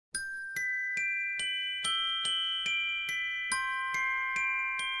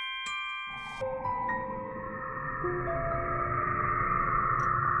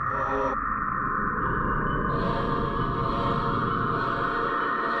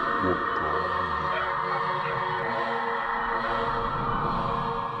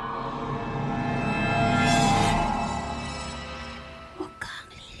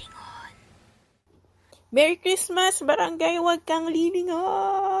Merry Christmas, Barangay! Huwag kang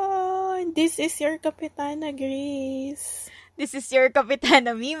lilingon! This is your Kapitana Grace. This is your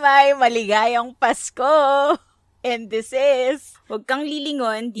Kapitana Mimay. Maligayang Pasko! And this is Huwag Kang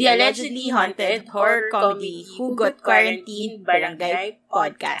Lilingon, the allegedly haunted horror comedy Hugot Quarantine Barangay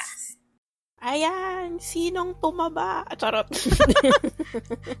Podcast. Ayan, sinong tumaba? Charot.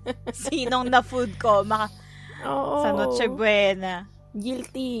 Sinong na food coma sa Noche Buena?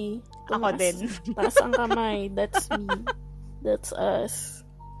 Guilty. Ako din. Taas ang kamay. That's me. That's us.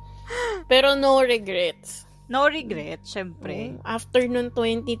 Pero no regrets. No regret, syempre. After nun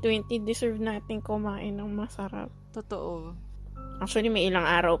 2020, deserve natin kumain ng masarap. Totoo. Actually, may ilang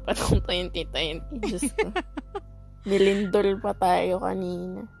araw pa itong 2020. Just nilindol pa tayo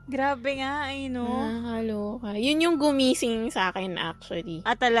kanina. Grabe nga, ay no. Nakakaloka. Yun yung gumising sa akin actually.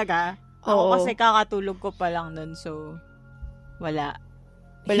 Talaga? Oo. Ako kasi kakatulog ko pa lang nun, so wala.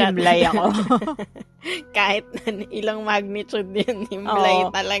 Himlay ako. Kahit ilang magnitude yun, himlay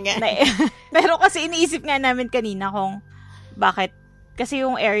talaga. Pero kasi iniisip nga namin kanina kung bakit. Kasi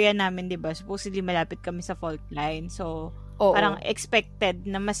yung area namin, di ba, supposedly malapit kami sa fault line. So, parang expected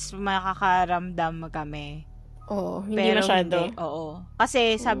na mas makakaramdam kami. Oo, hindi pero masyado. Hindi, oo.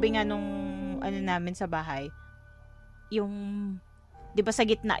 Kasi sabi nga nung namin sa bahay, yung di ba sa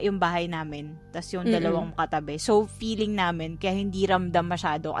gitna yung bahay namin, tas yung dalawang katabi. So, feeling namin, kaya hindi ramdam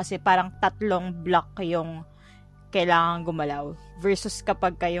masyado kasi parang 3 block yung kailangan gumalaw versus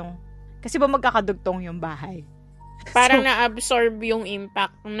kapag kayong, kasi ba magkakadugtong yung bahay? Parang na-absorb yung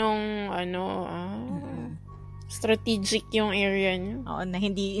impact nung, strategic yung area niyo. Oo, na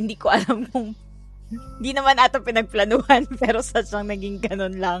hindi ko alam kung, hindi naman ata pinagplanuhan, pero sadyang naging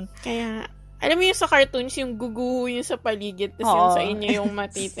ganun lang. Kaya, alam mo yung sa cartoons, yung guguho yung sa paligid, tapos yung sa inyo yung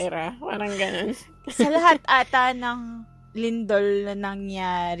matitira. Parang ganun. Sa lahat ata ng lindol na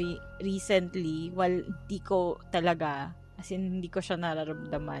nangyari recently, hindi ko talaga, as in, hindi ko siya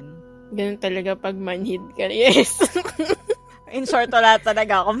nararamdaman. Ganun talaga pag manhid ka. Yes. In short, wala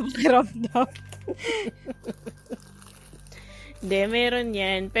talaga akong makiramdam. Hindi, meron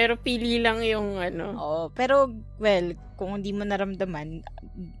yan. Pero pili lang yung Oo, pero, well, kung hindi mo naramdaman,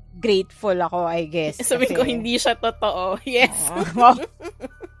 grateful ako, I guess. Sabi ko, hindi siya totoo. Yes.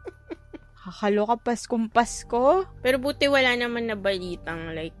 Kakaloka Pasko. Pero buti wala naman na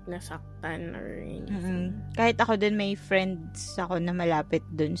balitang like nasaktan or anything. Kahit ako din may friends ako na malapit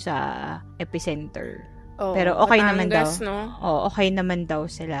dun sa epicenter. Pero okay naman daw. No? Okay naman daw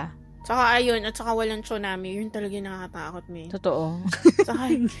sila. Tsaka ayun, at saka walang tsunami. Yun talaga yung nakakatakot, me. Totoo.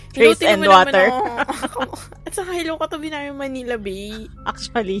 Tsaka, trees and water. At saka, hello, katabi namin Manila Bay.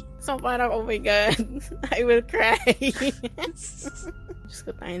 Actually. So, parang, oh my God, I will cry. Diyos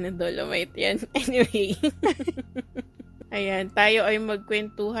ko, tayo na Dolomite yan. Anyway. Ayan, tayo ay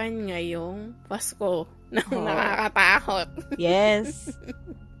magkwentuhan ngayong Pasko na nakakatakot. Yes.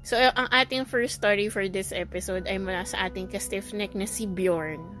 So, ang ating first story for this episode ay mula sa ating ka-stiffneck na si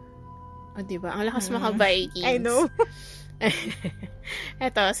Bjorn. O, diba? Ang lakas maka-Vikings. I know.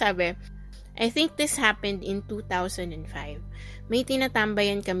 Eto, sabi, I think this happened in 2005. May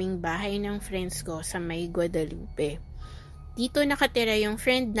tinatambayan kaming bahay ng friends ko sa may Guadalupe. Dito nakatira yung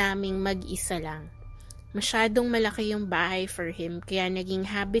friend naming mag-isa lang. Masyadong malaki yung bahay for him, kaya naging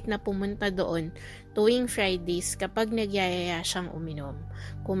habit na pumunta doon tuwing Fridays kapag nagyayaya siyang uminom,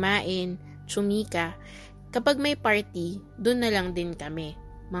 kumain, tsumika. Kapag may party, doon na lang din kami.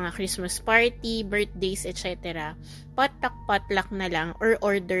 Mga Christmas party, birthdays, etc. Potluck na lang or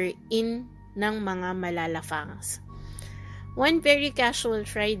order in ng mga malalafangs. One very casual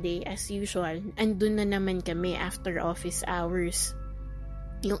Friday, as usual, andun na naman kami after office hours.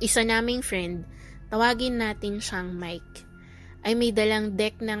 Yung isa naming friend, tawagin natin siyang Mike, ay may dalang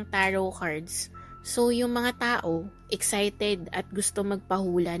deck ng tarot cards. So, yung mga tao, excited at gusto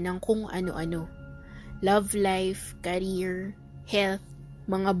magpahula ng kung ano-ano. Love life, career, health,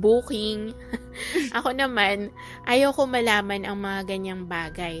 mga booking. Ako naman, ayoko malaman ang mga ganyang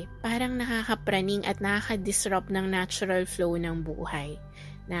bagay. Parang nakakapraning at nakaka-disrupt ng natural flow ng buhay.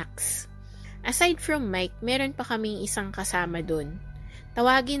 Next. Aside from Mike, meron pa kaming isang kasama dun.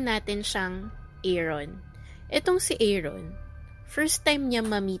 Tawagin natin siyang Aaron. Itong si Aaron, first time niya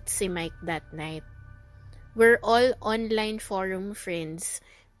ma-meet si Mike that night. We're all online forum friends,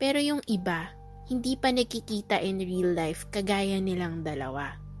 pero yung iba, hindi pa nagkikita in real life kagaya nilang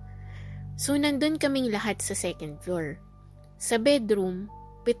dalawa. So, nandun kaming lahat sa second floor. Sa bedroom,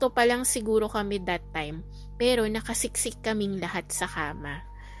 7 pa lang siguro kami that time, pero nakasiksik kaming lahat sa kama.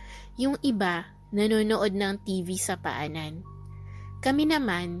 Yung iba, nanonood ng TV sa paanan. Kami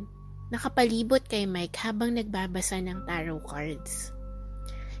naman, nakapalibot kay Mike habang nagbabasa ng tarot cards.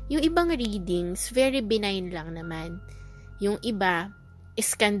 Yung ibang readings, very benign lang naman. Yung iba,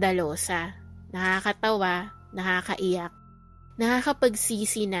 iskandalosa, nakakatawa, nakakaiyak,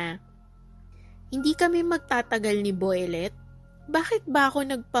 nakakapagsisi na, hindi kami magtatagal ni Boylet? Bakit ba ako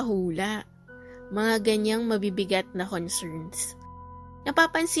nagpahula? Mga ganyang mabibigat na concerns.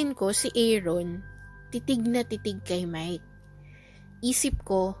 Napapansin ko si Aaron, titig na titig kay Mike. Isip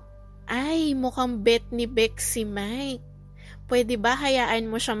ko, ay mukhang bet ni Bex si Mike. Pwede ba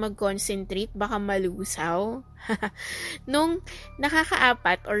hayaan mo siya mag-concentrate, baka malusaw? Nung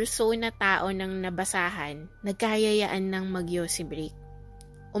nakaka-4 or so na tao nang nabasahan, nagkayayaan ng mag-yosi break.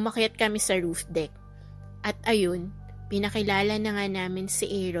 Umakyat kami sa roof deck. At ayun, pinakilala na nga namin si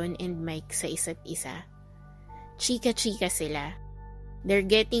Aaron and Mike sa isa't isa. Chika-chika sila. They're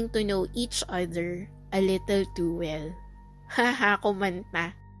getting to know each other a little too well. Haha,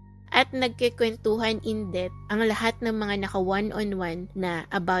 kumanta. At nagkikwentuhan in depth ang lahat ng mga naka one-on-one na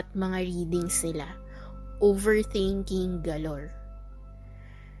about mga readings nila. Overthinking galore.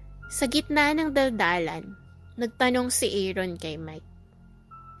 Sa gitna ng daldalan, nagtanong si Aaron kay Mike,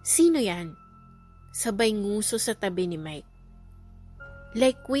 "Sino yan?" Sabay nguso sa tabi ni Mike.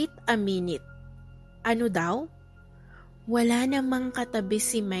 Like, wait a minute. Ano daw? Wala namang katabi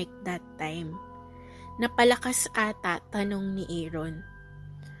si Mike that time. Napalakas ata tanong ni Aaron.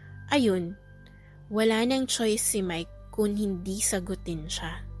 Ayun, wala nang choice si Mike kung hindi sagutin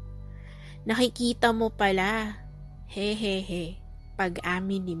siya. Nakikita mo pala, hehehe,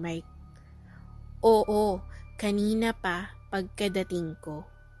 pag-amin ni Mike. Oo, kanina pa pagkadating ko.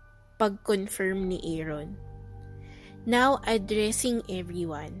 Pag-confirm ni Aaron. Now addressing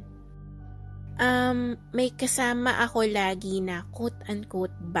everyone. May kasama ako lagi na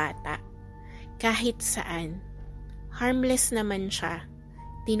quote-unquote bata. Kahit saan. Harmless naman siya.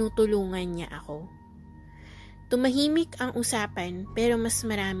 Tinutulungan niya ako. Tumahimik ang usapan pero mas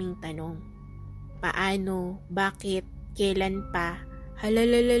maraming tanong. Paano? Bakit? Kailan pa?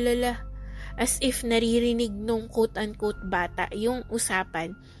 Halalalala. As if naririnig nung quote-unquote bata yung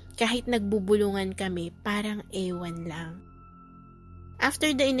usapan kahit nagbubulungan kami, parang ewan lang. After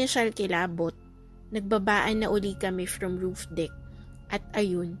the initial kilabot, nagbabaan na uli kami from roof deck. At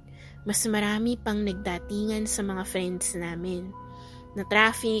ayun, mas marami pang nagdatingan sa mga friends namin. Na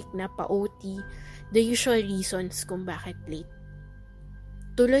traffic, na pa-OT, the usual reasons kung bakit late.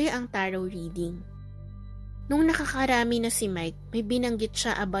 Tuloy ang tarot reading. Nung nakakarami na si Mike, may binanggit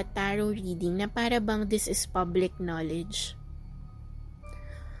siya about tarot reading na para bang this is public knowledge.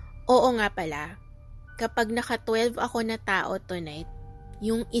 Oo nga pala, kapag naka-12 ako na tao tonight,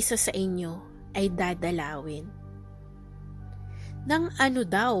 yung isa sa inyo ay dadalawin. Nang ano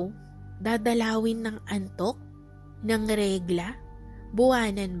daw? Dadalawin ng antok? Ng regla?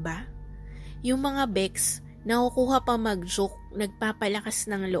 Buwanan ba? Yung mga Bex, nakukuha pa mag-joke, nagpapalakas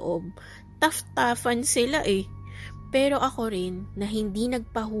ng loob. Tough-toughan sila eh. Pero ako rin, na hindi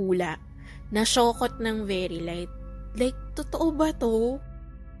nagpahula, na syokot ng very light. Like, totoo ba to?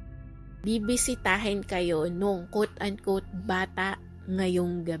 Bibisitahin kayo nung quote-unquote bata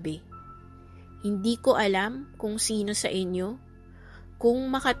ngayong gabi. Hindi ko alam kung sino sa inyo. Kung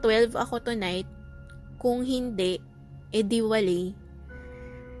maka-12 ako tonight, kung hindi, edi wali.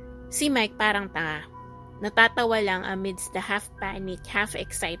 Si Mike parang tanga. Natatawa lang amidst the half-panic,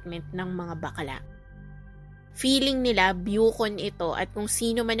 half-excitement ng mga bakla. Feeling nila biyukon ito at kung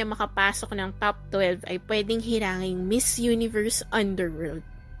sino man na makapasok ng top 12 ay pwedeng hiranging Miss Universe Underworld.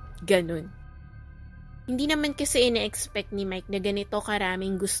 Ganun. Hindi naman kasi ina-expect ni Mike na ganito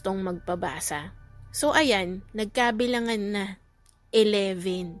karaming gustong magpabasa. So ayan, nagkabilangan na.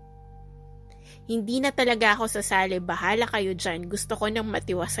 11. Hindi na talaga ako sasali, bahala kayo dyan, gusto ko ng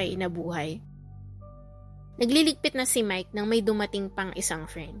matiwasay na buhay. Nagliligpit na si Mike nang may dumating pang isang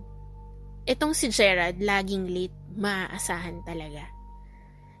friend. Etong si Gerald, laging late, maaasahan talaga.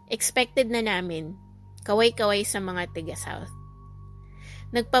 Expected na namin, kaway-kaway sa mga taga-South.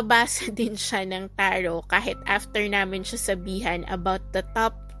 Nagpabasa din siya ng tarot kahit after namin siya sabihan about the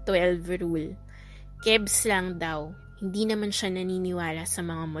top 12 rule. Kebs lang daw, hindi naman siya naniniwala sa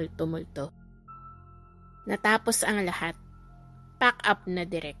mga multo-multo. Natapos ang lahat. Pack up na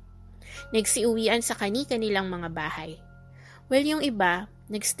direct. Nagsiuwian sa kani-kanilang mga bahay. Well, yung iba,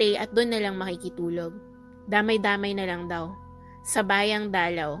 nagstay at doon na lang makikitulog. Damay-damay na lang daw. Sabayang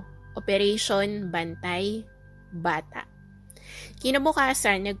dalaw. Operation Bantay Bata.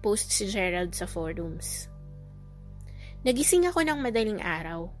 Kinabukasan, nag-post si Gerald sa forums. Nagising ako ng madaling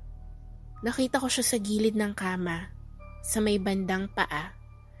araw. Nakita ko siya sa gilid ng kama, sa may bandang paa.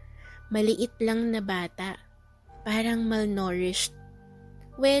 Maliit lang na bata, parang malnourished.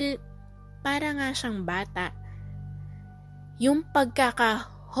 Well, para nga siyang bata. Yung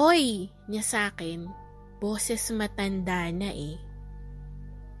pagkakahoy niya sa akin, boses matanda na eh.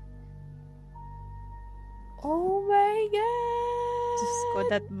 Oh my God! Diyos ko,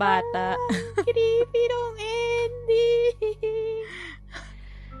 that bata. Creepy nung ending!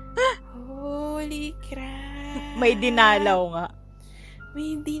 Holy crap! May dinalaw nga.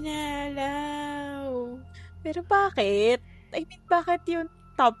 May dinalaw. Pero bakit? I mean, bakit yung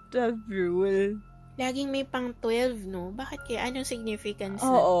top 12 rule? Laging may pang 12, no? Bakit kaya? Anong significance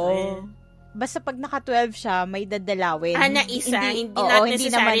Oo. ng 12? Basta pag naka-12 siya, may dadalawin. Na isa. Hindi not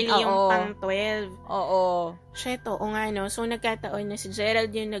necessarily naman, yung pang 12. Oo. Shit, oo nga, no? So, nagkataon na si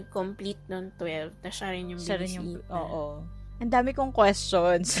Gerald yung nag-complete ng 12. Tapos siya rin yung binisita. Oo. Ang dami kong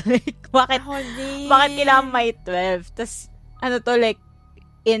questions. Like, bakit kailangan may 12? Tapos, like,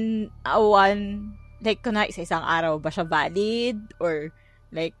 in one, like, kunwari, sa isang araw ba siya valid? Or,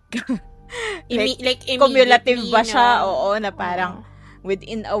 like, cumulative ba siya? No? Oo, na parang,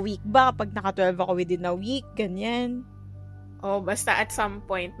 within a week ba? Kapag naka-12 ako within a week, ganyan. Basta at some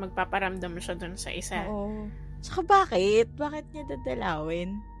point, magpaparamdam siya dun sa isa. Oo. Tsaka bakit? Bakit niya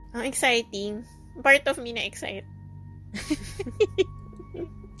dadalawin? Ang exciting. Part of me na excite.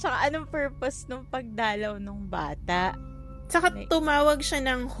 Tsaka anong purpose nung pagdalaw ng bata? Tsaka tumawag siya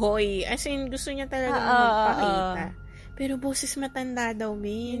ng hoy. As in, gusto niya talaga magpakita. Pero boses matanda daw,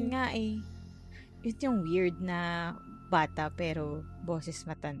 min. Yun nga eh. Yun yung weird na bata pero boses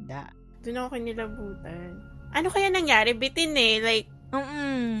matanda. Doon ako kinilabutan. Ano kaya nangyari? Bitin eh. Like,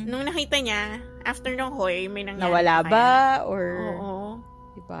 nung nakita niya, after ng hoy, may nangyari. Nawala ba? Or, oo.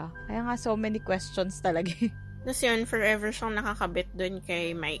 Diba? Kaya nga so many questions talaga. Tapos yun, forever siyang nakakabit doon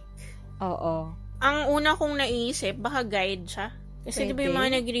kay Mike. Oo. Ang una kong naisip, baka guide siya. Kasi diba yung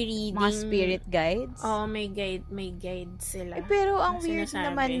mga nagre-reading. Mga spirit guides? Oo, may guide sila. Pero ang weird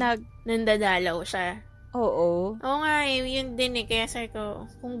naman nandadalaw siya. Oo. Oo nga eh, yun din eh. Kaya sabi ko,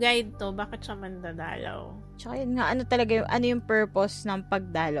 kung guide to, bakit siya mandadalaw? Tsaka yun nga, ano yung purpose ng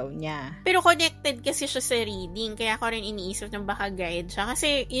pagdalaw niya? Pero connected kasi siya sa reading, kaya ako rin iniisip ng baka guide siya.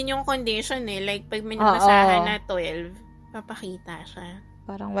 Kasi yun yung condition eh, like pag may nabasahan na 12, papakita siya.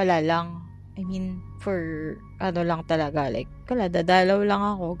 Parang wala lang. I mean, for lang talaga, like, dadalaw lang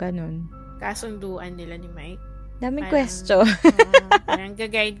ako, ganun. Kasunduan nila ni Mike. Daming question. Parang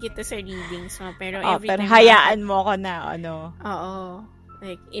gag-guide kita sa readings mo. Pero every pero time hayaan mo ko na, Oo.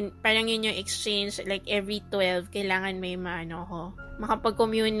 Like, parang yun yung exchange. Like, every 12, kailangan may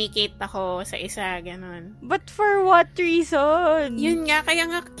makapag-communicate ako sa isa, ganun. But for what reason? Yun nga, kaya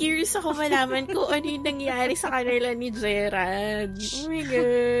nga curious ako malaman kung ano yung nangyari sa kanila ni Gerald. Oh my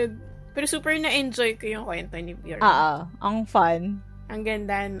God. Pero super na-enjoy ko yung kwento ni Bjorn. Ang fun. Ang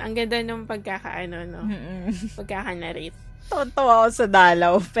ganda nung no? Pagkaka-narrate. Tawa ako sa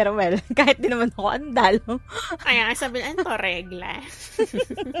dalaw. Pero well, kahit di naman ako ang dalaw. Kaya sabi to regla.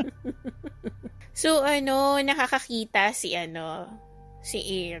 So, nakakakita si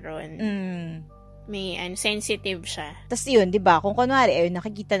Aaron. May sensitive siya. Tapos yun, di ba? Kung kunwari,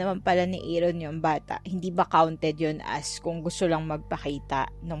 nakikita naman pala ni Aaron yung bata, hindi ba counted yun as kung gusto lang magpakita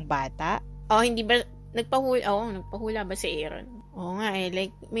ng bata? Hindi ba nagpahula ba si Aaron? Oo nga eh.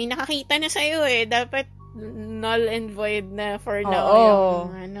 Like, may nakakita na sa'yo eh. Dapat null and void na for now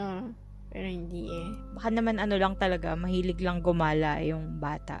yung Pero hindi eh. Baka naman lang talaga, mahilig lang gumala yung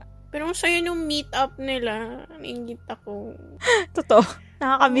bata. Pero sa'yo nung meet up nila, nainggit ako. Totoo.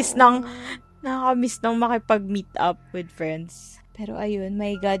 Nakakamiss ng makipag-meet up with friends. Pero ayun,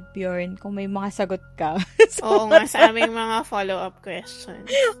 my God, Bjorn, kung may mga sagot ka. Oo nga, sa aming mga follow-up questions.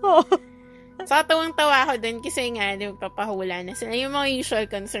 Oo. So, tawang-tawa ako dun kasi nga, papahula na sila. Yung mga usual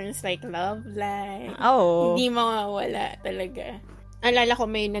concerns like love life. Hindi mawawala talaga. Alala ko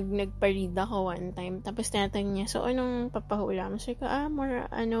may nagpa-read ako one time. Tapos tinatanong niya, so anong papahula mo? Sabi ko, more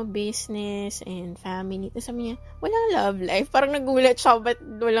business and family. Tapos sabi niya, walang love life. Parang nagulat siya, but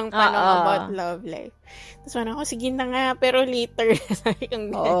walang tanong about love life. Tapos parang ako, sige na nga, pero later. Sabi kong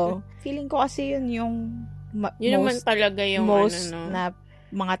Oo. Feeling ko kasi yun yung yun naman talaga yung most na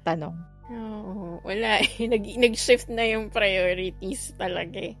mga tanong. Oo, wala eh. Nag-shift na yung priorities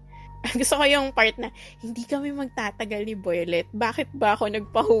talaga eh. Gusto ko yung part na, hindi kami magtatagal ni Boylet. Bakit ba ako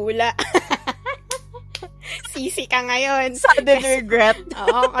nagpahula? Sisi ka ngayon. Sudden regret.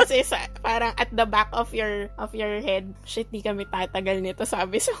 Oo, kasi parang at the back of your head, shit, di kami tatagal nito,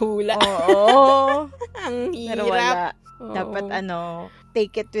 sabi sa hula. Oo. Ang hirap. Pero wala. Dapat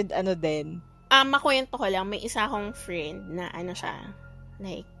take it with din. Makwento ko lang, may isa akong friend na siya,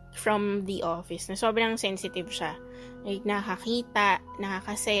 like, from the office, na sobrang sensitive siya. Like, nakakita,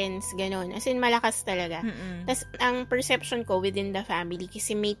 nakakasense, gano'n. As in, malakas talaga. Tas ang perception ko within the family,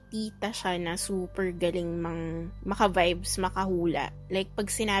 kasi may tita siya na super galing maka-vibes, makahula. Like, pag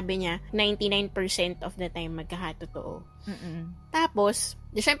sinabi niya, 99% of the time, magkakatotoo. Tapos,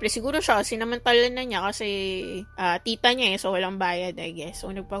 syempre, siguro siya, sinamantala na niya kasi tita niya so walang bayad, I guess. So,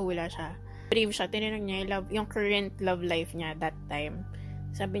 nagpahula siya. Brave siya, tinanong niya yung current love life niya that time.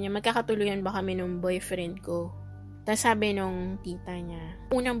 Sabi niya, magkakatuluyan ba kami nung boyfriend ko? Tapos sabi nung tita niya,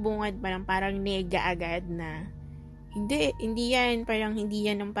 unang bungad pa lang parang nega agad na, hindi yan, parang hindi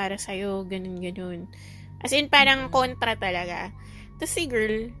yan ang para sa'yo, ganun. As in, parang kontra talaga. Tapos si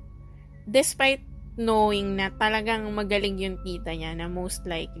girl, despite knowing na talagang magaling yung tita niya, na most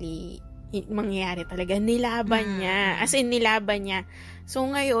likely, mangyayari talaga, nilaban niya. As in, nilaban niya. So,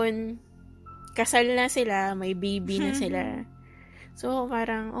 ngayon, kasal na sila, may baby na sila. So,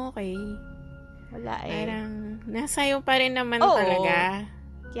 parang, okay. Wala Parang, nasa'yo pa rin naman talaga.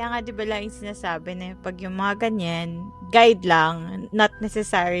 Kaya nga, di ba lang yung sinasabi na pag yung mga ganyan, guide lang, not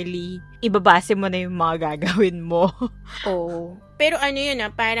necessarily, ibabase mo na yung mga gagawin mo. Pero yun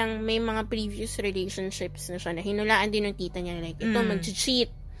parang may mga previous relationships na siya na hinulaan din ng tita niya, like, ito,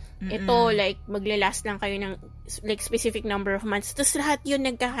 mag-cheat. Ito, like, maglalast lang kayo ng, like, specific number of months. Tapos lahat yun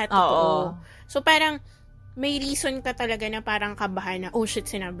nagkakatotoo. So, parang, may reason ka talaga na parang kabahan na, oh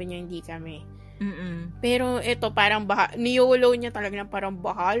shit, sinabi niya hindi kami. Pero ito, parang niyolo niya talaga na parang,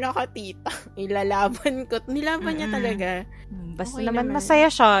 bahala ka, tita. Ilalaban ko. Nilaban niya talaga. Basta okay naman masaya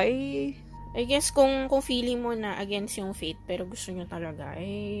siya, I guess, kung feeling mo na against yung fate, pero gusto niyo talaga,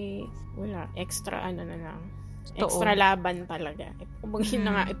 wala. Extra na lang. Extra laban talaga. Kumbaga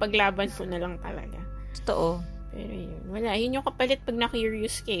na nga, ipaglaban mo na lang talaga. Totoo. Pero yun, wala. Yun yung kapalit pag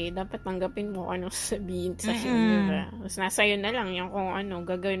na-curious ka dapat tanggapin mo anong sabihin sa'yo, diba? Tapos nasa'yo na lang yung kung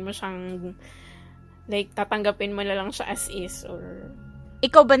gagawin mo siyang, like, tatanggapin mo na lang siya as is, or...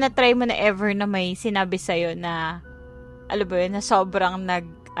 Ikaw ba na-try mo na ever na may sinabi sa'yo na, alam ba yun, na sobrang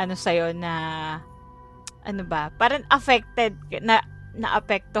sa'yo na, parang affected,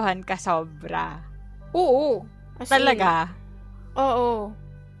 na-apektuhan ka sobra? Oo. Talaga? Oo.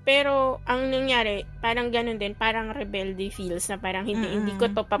 Pero, ang nangyari, parang ganun din, parang rebelde feels na parang hindi ko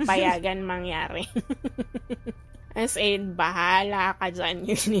to papayagan mangyari. As in, bahala ka dyan,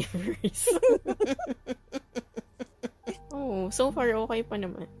 universe. So far, okay pa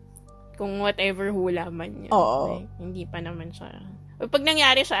naman. Kung whatever hula man yun. Like, hindi pa naman siya. Pag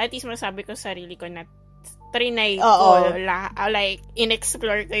nangyari siya, at least masabi ko sa sarili ko na trinay ko, like,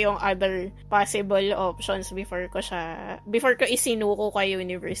 in-explore ko yung other possible options before ko isinuko kay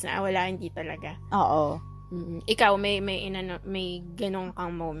universe na wala, hindi talaga. Ikaw, may ganong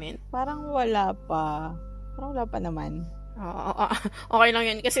kang moment? Parang wala pa. Naman. Okay lang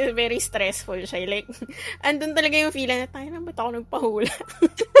yun kasi very stressful siya. Like, andun talaga yung feeling na tayo na ba't ako nagpahula?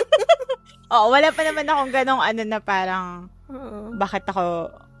 Wala pa naman akong ganong na parang bakit ako,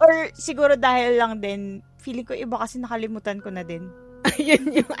 or siguro dahil lang din feeling ko iba kasi nakalimutan ko na din.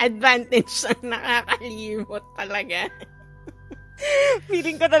 Ayun yung advantage ng nakakalimot talaga.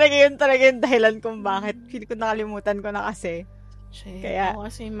 Feeling ko talaga yun yung dahilan kung bakit. Feeling ko nakalimutan ko na kasi. Kaya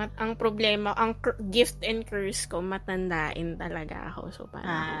kasi ang problema, ang gift and curse ko, matandain talaga ako. So,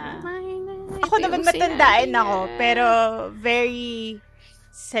 parang, ako naman matandain ako, pero very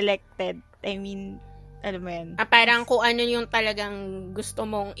selected. I mean, alam mo yan. Parang kung ano yung talagang gusto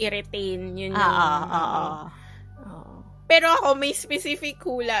mong i-retain, yun yung... Pero ako, may specific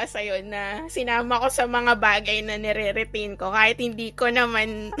hula sa'yo na sinama ko sa mga bagay na nire-retain ko kahit hindi ko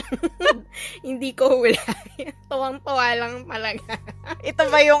naman hindi ko hula. Tuwang-tuwa lang talaga. Ito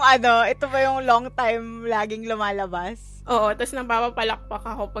ba yung long time laging lumalabas? Oo, tapos napapalakpak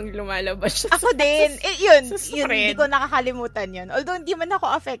ako pag lumalabas siya. Ako din. Yun, hindi ko nakakalimutan yun. Although, hindi man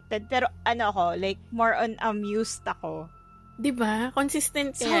ako affected, pero ako, like, more on amused ako. Diba?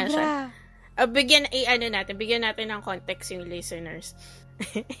 Consistent kaya siya. Bigyan natin ng context yung listeners.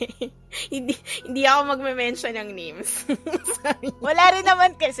 hindi ako magme-mention ng names. Wala rin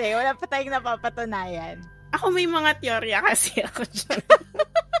naman kasi. Wala pa tayong napapatunayan. Ako may mga teorya kasi ako dyan.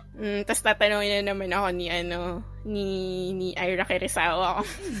 Tapos tatanungin na naman ako ni Ira Kirisawa.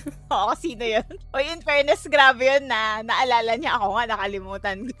 Oo, sino yun? In fairness, grabe yun na naalala niya ako nga,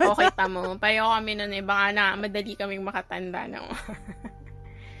 nakalimutan ko. Okay, tamo. Payo kami nun baka na madali kaming makatanda na.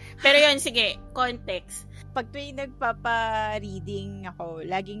 Pero yun, sige, context. Pag tuwing nagpapa-reading ako,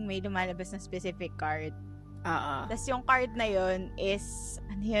 laging may lumalabas na specific card. Oo. Tapos yung card na yun is,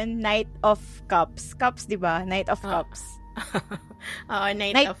 ano yun? Knight of Cups. Cups, di ba? Knight of Cups. Oo,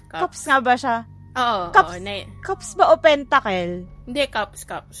 Knight of Cups. Cups nga ba siya? Oo. Cups, cups ba o pentacle? Hindi, Cups.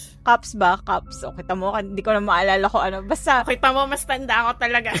 Cups ba? Cups. O, kita mo, hindi ko na maalala ko ano. Basta, kita mo, mas tanda ako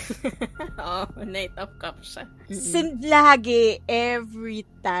talaga. Oo, Knight of Cups siya. Lagi, every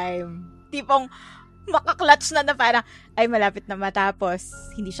time. Tipong, makaklatch na parang, ay, malapit na matapos.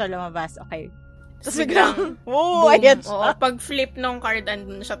 Hindi siya lumabas. Okay. Tapos biglang, ayan siya. Oo, pag flip nung card,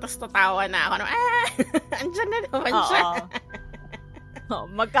 andun siya, tapos tatawa na ako. Andyan na naman siya.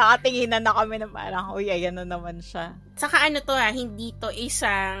 Magkakatinginan na kami na parang, uy, ayan na naman siya. Saka hindi to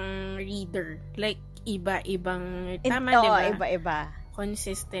isang reader. Like, iba-ibang, tama, diba? Iba-iba.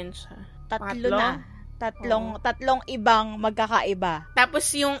 Consistent siya. Tatlong ibang magkakaiba. Tapos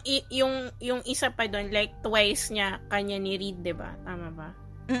yung isa pa doon, like twice niya kanya ni-read, 'di ba? Tama ba?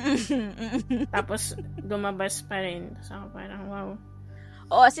 Tapos lumabas pa rin. So parang wow.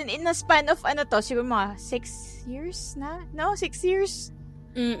 Oh, as in a span of siguro mga 6 years na? No, 6 years.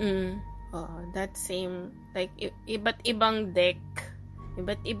 Oh, that same like iba't ibang deck,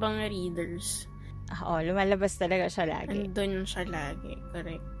 iba't ibang readers. Lumalabas talaga siya lagi. Andun siya lagi,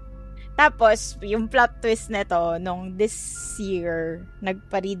 correct. Tapos, yung plot twist nito, nung this year,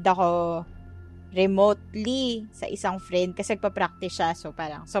 nagpa-read ako remotely sa isang friend kasi nagpa-practice siya. So,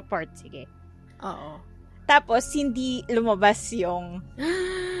 parang support, sige. Oo. Tapos, hindi lumabas yung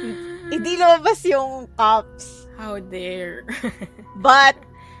cups. How dare. But,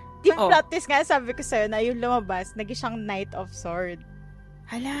 yung plot twist nga, sabi ko sa'yo na yung lumabas, naging siyang Knight of Sword.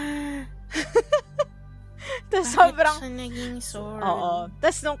 Hala. Tapos sobrang siya naging sword. Oo.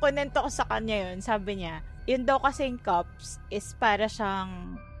 Tapos nung kunento ko sa kanya yun, sabi niya, yun daw kasing cups is para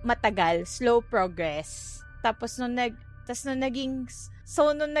siyang matagal, slow progress. Tapos nung naging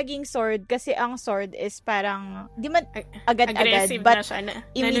sword, kasi ang sword is parang, di man agad-agad, but na siya,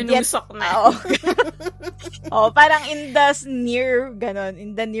 immediate. Nanunusok na. Parang in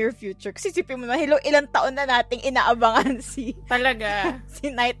the near future. Kasi sipin mo na, ilang taon na nating inaabangan talaga.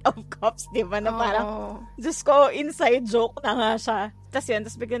 si Knight of Cups, di ba? Na parang, Diyos ko, inside joke na nga siya.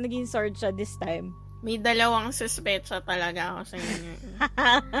 Tapos biglang naging sword siya this time. May dalawang suspecha talaga ako sa inyo.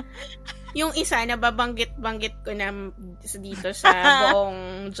 Yung isa, nababanggit-banggit ko na dito sa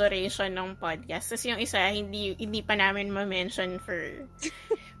buong duration ng podcast. Tapos yung isa, hindi pa namin ma-mention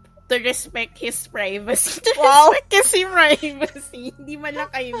to respect his privacy. Respect kasi privacy. Hindi man lang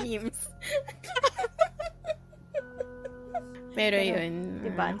kayo memes. Pero yun.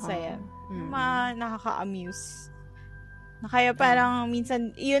 Diba, ang saya. Nakaka-amuse. Kaya parang minsan,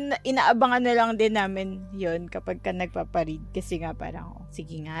 yun, inaabangan na lang din namin yun kapag ka nagpaparead. Kasi nga parang,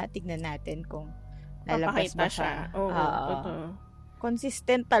 sige nga, tignan natin kung lalabas ba siya. Oo.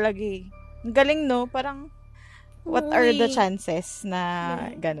 Consistent talaga eh. Ang galing, no? Parang, what are the chances na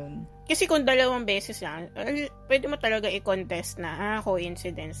ganun? Kasi kung 2 beses lang, pwede mo talaga i-contest na,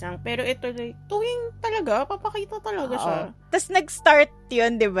 coincidence lang. Pero ito, tuwing talaga, papakita talaga siya. Tapos nag-start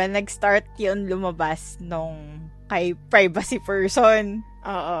yun, di ba? Nag-start yun lumabas nung kay privacy person.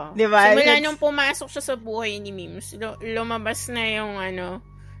 Oo. Diba? Simula nung pumasok siya sa buhay ni Mims, lumabas na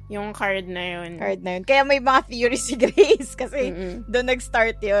yung card na yun. Kaya may mga theories si Grace kasi doon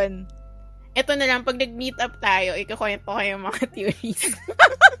nag-start yun. Ito na lang, pag nag-meet up tayo, ikukwento ko yung mga theories.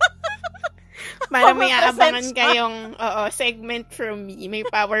 Para may aabangan kayong segment from me. May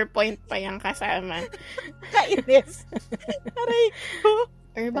PowerPoint pa yung kasama. Kainis. Aray ko.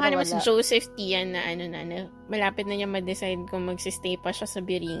 Or baka naman si Joseph Tian na malapit na niya ma-decide kung magsistay pa siya sa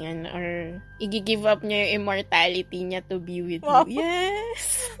Biringan or i-give up niya yung immortality niya to be with you.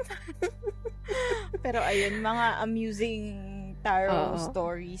 Yes! Pero ayun, mga amusing tarot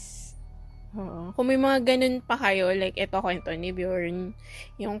stories. Oo. Kung may mga ganun pa kayo, like ito kwento ni Bjorn,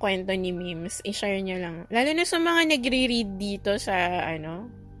 yung kwento ni Mims, i-share niya lang. Lalo na sa mga nagre-read dito sa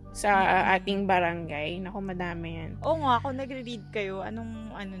ating barangay. Naku, madami yan. Oo nga, kung nagre-read kayo,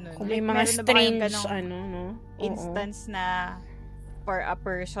 anong nun? Kung may mga strange, instance na for a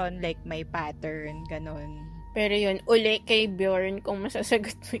person, like may pattern, ganun. Pero yun, uli kay Bjorn, kung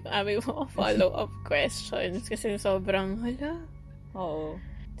masasagot mo yung aming mga follow-up questions, kasi sobrang, Oo.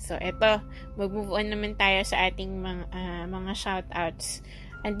 So, eto, mag-move on naman tayo sa ating mga shoutouts.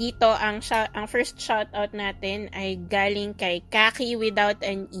 Andito, ang first shoutout natin ay galing kay Kaki without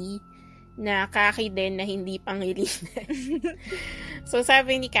an E, na Kaki din na hindi pangilinan. So,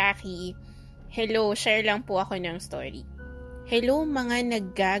 sabi ni Kaki, hello, share lang po ako ng story. Hello, mga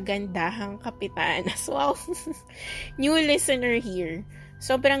naggagandahang kapitanas. Wow! New listener here.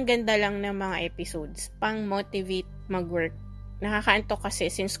 Sobrang ganda lang ng mga episodes. Pang-motivate mag-work. Nakakaantok kasi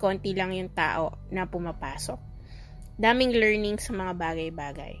since konti lang yung tao na pumapasok. Daming learning sa mga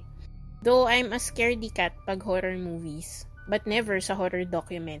bagay-bagay. Though I'm a scaredy cat pag horror movies, but never sa horror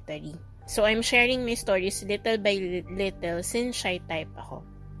documentary. So I'm sharing my stories little by little since shy type ako.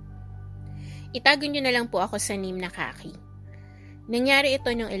 Itago nyo na lang po ako sa name na Kaki. Nangyari ito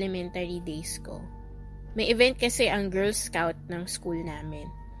nung elementary days ko. May event kasi ang Girl Scout ng school namin.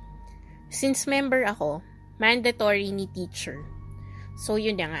 Since member ako, mandatory ni teacher. So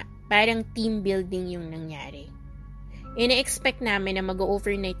yun na nga, parang team building yung nangyari. Ina-expect namin na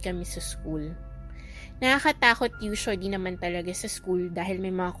mag-overnight kami sa school. Nakakatakot usually naman talaga sa school dahil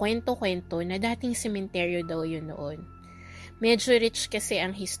may mga kwento-kwento na dating sementeryo daw yun noon. Medyo rich kasi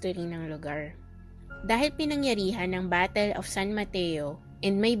ang history ng lugar. Dahil pinangyarihan ng Battle of San Mateo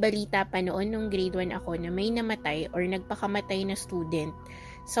and may balita pa noon nung grade 1 ako na may namatay or nagpakamatay na student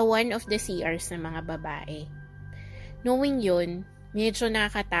sa one of the CRs ng mga babae. Knowing yun, medyo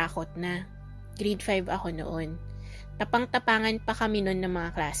nakakatakot na. Grade 5 ako noon. Tapang-tapangan pa kami noon ng mga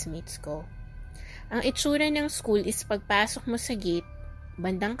classmates ko. Ang itsura ng school is pagpasok mo sa gate,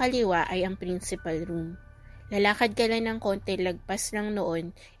 bandang kaliwa ay ang principal room. Lalakad ka lang ng konti, lagpas lang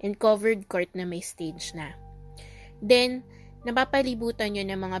noon, and covered court na may stage na. Then, napapalibutan nyo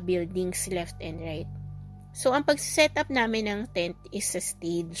ng mga buildings left and right. So, ang pag-set up namin ng tent is sa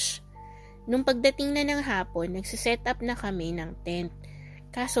stage. Nung pagdating na ng hapon, nagsiset up na kami ng tent.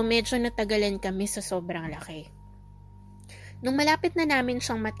 Kaso medyo natagalan kami sa sobrang laki. Nung malapit na namin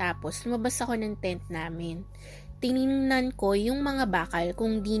siyang matapos, lumabas ako ng tent namin. Tiningnan ko yung mga bakal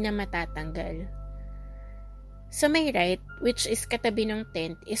kung di na matatanggal. Sa may right, which is katabi ng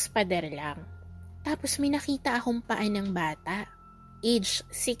tent, is pader lang. Tapos may nakita akong paa ng bata. Age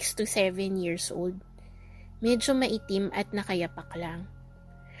 6 to 7 years old. Medyo maitim at nakayapak lang.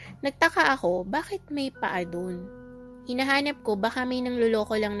 Nagtaka ako, bakit may paa dun? Hinahanap ko baka may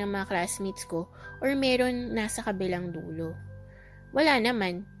nangluloko lang ng mga classmates ko or meron nasa kabilang dulo. Wala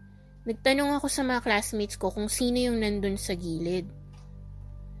naman. Nagtanong ako sa mga classmates ko kung sino yung nandun sa gilid.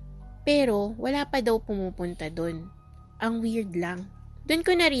 Pero wala pa daw pumupunta dun. Ang weird lang. Dun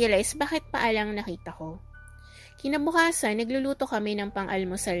ko na-realize bakit paalang nakita ko. Kinabukasan, nagluluto kami ng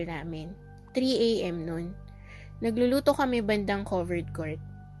pang-almusal namin. 3 a.m. nun. Nagluluto kami bandang covered court.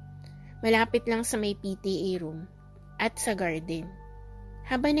 Malapit lang sa may PTA room at sa garden.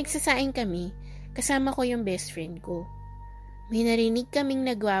 Habang nagsasaing kami, kasama ko yung best friend ko. May narinig kaming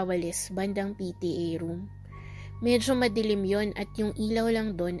nagwawalis bandang PTA room. Medyo madilim yon at yung ilaw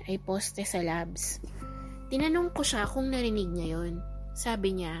lang doon ay poste sa labs. Tinanong ko siya kung narinig niya yon.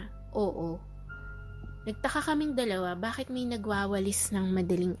 Sabi niya, oo. Nagtaka kaming dalawa bakit may nagwawalis ng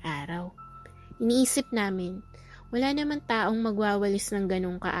madaling araw. Iniisip namin, wala naman taong magwawalis ng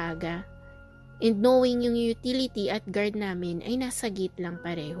ganong kaaga. And knowing yung utility at guard namin ay nasa gate lang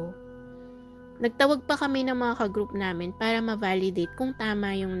pareho. Nagtawag pa kami ng mga kagroup namin para ma-validate kung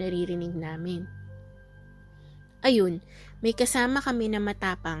tama yung naririnig namin. Ayun, may kasama kami na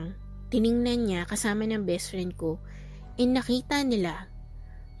matapang. Tiningnan niya kasama ng best friend ko and nakita nila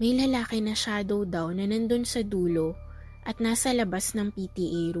may lalaki na shadow daw na nandun sa dulo at nasa labas ng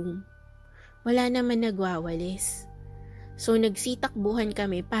PTA room. Wala naman nagwawalis. So nagsitakbuhan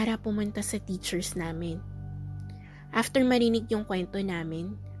kami para pumunta sa teachers namin. After marinig yung kwento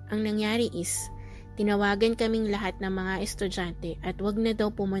namin, ang nangyari is tinawagan kaming lahat ng mga estudyante at wag na daw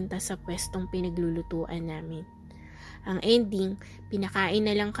pumunta sa pwestong pinaglulutuan namin. Ang ending, pinakain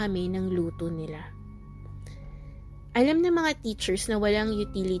na lang kami ng luto nila. Alam ng mga teachers na walang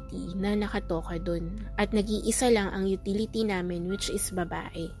utility na nakatoka dun at nag-iisa lang ang utility namin which is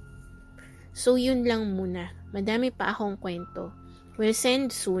babae. So yun lang muna. Madami pa akong kwento. We'll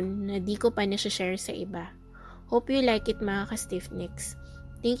send soon na di ko pa na-share sa iba. Hope you like it mga ka-stiffnicks.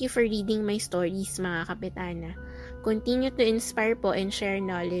 Thank you for reading my stories mga kapitana. Continue to inspire po and share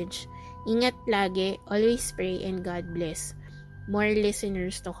knowledge. Ingat lagi, always pray, and God bless. More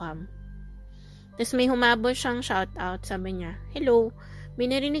listeners to come. Tapos may humabol siyang shoutout, sabi niya, hello, may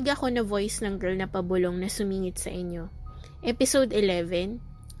narinig ako na voice ng girl na pabulong na sumingit sa inyo. Episode 11,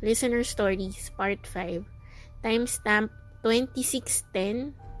 Listener Stories, Part 5, timestamp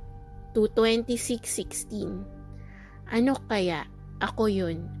 2610 to 2616. Ano kaya? Ako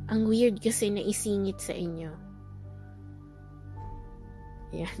yun. Ang weird kasi naisingit sa inyo.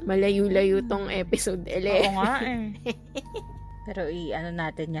 Yan, malayo-layo tong episode 11. Oo nga eh. Pero ano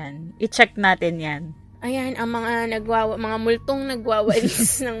natin yan. I-check natin yan. Ayan, ang mga multong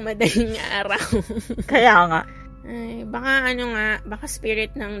nagwawalis ng madaling araw. Kaya nga. Ay, baka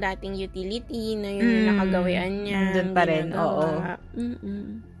spirit ng dating utility na yun yung nakagawian niya. Nandun pa rin, oo.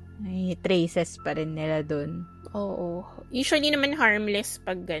 May traces pa rin nila dun. Oo. Usually naman harmless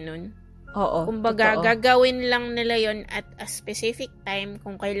pag ganun. Oo. Kumbaga, totoo. gagawin lang nila yon at a specific time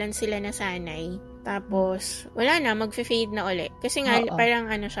kung kailan sila nasanay. Tapos, wala na, mag-fade na uli. Kasi nga, Oo. parang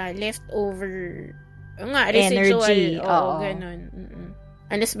siya, leftover, residual. Energy. Oo, ganun.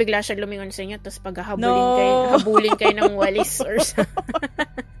 Unless bigla siya lumingon sa inyo, tapos pag habulin kayo ng walis or something.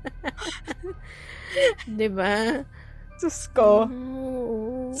 Diba? Sus ko.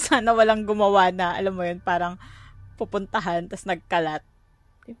 Oo. Sana walang gumawa na, alam mo yun, parang pupuntahan, tas nagkalat.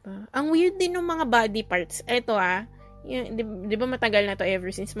 Diba? Ang weird din ng mga body parts. Eto di ba matagal na to ever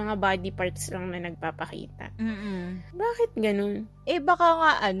since mga body parts lang na nagpapakita. Bakit ganun? Baka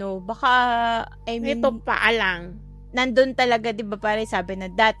nga baka, I mean, Ito paa lang. nandun talaga, di ba, pare sabi na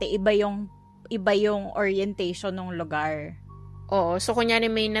dati, iba yung orientation ng lugar. Oo, so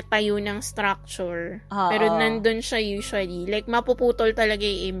kunyari may natayo ng structure, Oo. pero nandun siya usually. Like, mapuputol talaga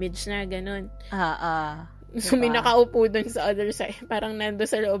yung image na ganun. So, may nakaupo dun sa other side. Parang nando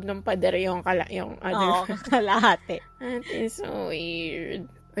sa loob ng pader yung other. Kalahati. That is so weird.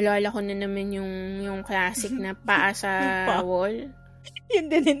 Alala ko na naman yung classic na paa sa wall. Yun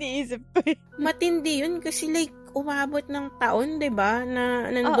din iniisip ko. Matindi yun kasi like, umabot ng taon, diba? Na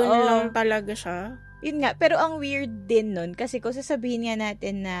nandun lang talaga siya. Yun nga, pero ang weird din nun, kasi kung sasabihin nga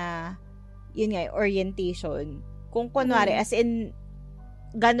natin na, yun nga, orientation, kung kunwari, as in,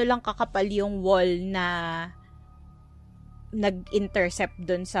 gano'n lang kakapal yung wall na nag-intercept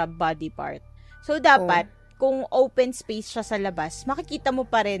dun sa body part. So, dapat, kung open space siya sa labas, makikita mo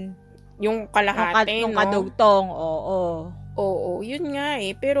pa rin yung kalahati, yung kadugtong, oo. Oo, yun nga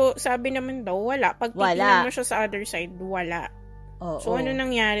eh. Pero sabi naman daw, wala. Pag titignan mo siya sa other side, wala. Oo. So, ano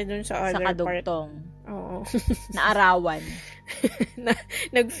nangyari dun sa other sa part? kadugtong. Oo. Naarawan.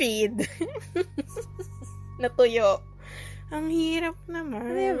 Nag-feed. Natuyo. Ang hirap naman.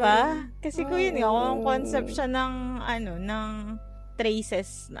 Diba? Kasi kung yun nga, kung concept siya ng, ng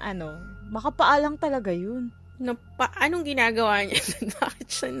traces, makapaalang talaga yun. Anong ginagawa niya? Bakit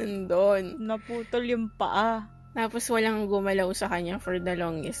siya nandun? Naputol yung paa. Tapos walang gumalaw sa kanya for the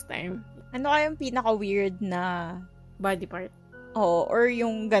longest time. Ano kaya yung pinaka-weird na body part? Oo, or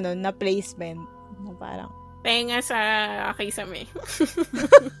yung ganun na placement. Na parang tenga sa kisame.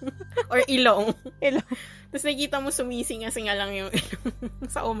 Or ilong. Tapos nakita mo sumisinga-singa lang yung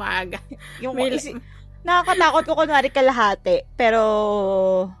ilong sa umaga. Yung nakakatakot ko kunwari kalahati,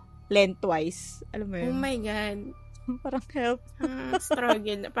 pero lengthwise. Alam mo yun? Oh my God. Parang help.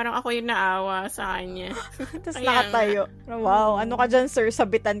 Struggle. Parang ako yung naawa sa kanya. Tapos nakatayo. Wow, ano ka dyan, sir?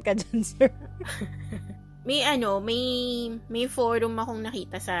 Sabitan ka dyan, sir. May forum akong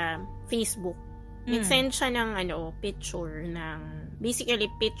nakita sa Facebook. Nag-send siya ng picture ng, basically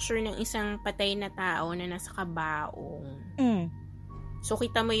picture ng isang patay na tao na nasa kabaong. So,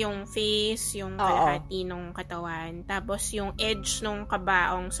 kita mo yung face, yung kalahati ng katawan, tapos yung edge ng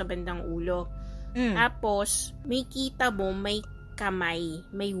kabaong sa bandang ulo. Tapos, may kita mo, may kamay,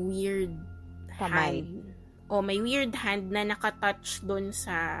 may weird hand. May weird hand na nakatouch doon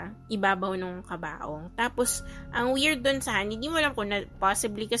sa ibabaw ng kabaong. Tapos, ang weird doon sa hand, hindi mo alam kung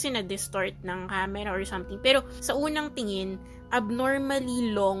possibly kasi na-distort ng camera or something. Pero, sa unang tingin,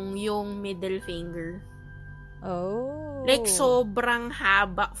 abnormally long yung middle finger. Oh. Like, sobrang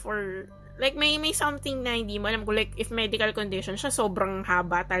haba for... Like, may something na hindi mo alam kung like, if medical condition siya, sobrang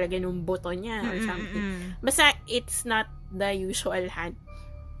haba talaga nung buto niya or something. Basta, it's not the usual hand.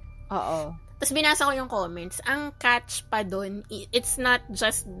 Oo. Tapos binasa ko yung comments. Ang catch pa dun, it's not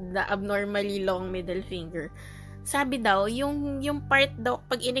just the abnormally long middle finger. Sabi daw, yung part daw,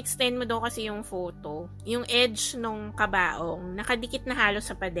 pag in-extend mo daw kasi yung photo, yung edge nung kabaong, nakadikit na halos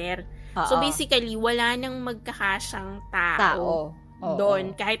sa pader. So basically, wala nang magkakasyang tao.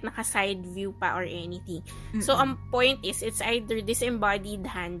 Doon, kahit naka-side view pa or anything. So, ang point is, it's either disembodied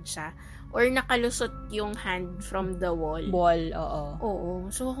hand siya or nakalusot yung hand from the wall. Oo.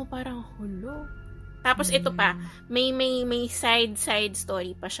 So, ako parang, hulo. Tapos, ito pa, may side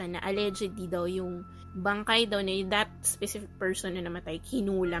story pa siya na allegedly daw yung bangkay daw na that specific person na namatay,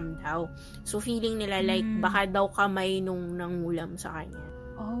 kinulam daw. So, feeling nila like, baka daw kamay nung nangulam sa kanya.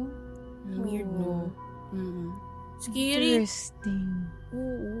 Weird, no? Scary. Interesting.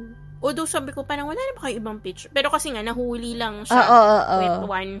 Oo. Although sabi ko, parang wala na ba kayo ibang picture? Pero kasi nga, nahuli lang siya with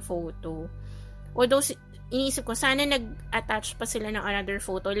one photo. Although, iniisip ko, sana nag-attach pa sila ng another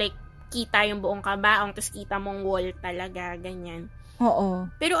photo. Like, kita yung buong kabaong, tapos kita mong wall talaga, ganyan. Oo.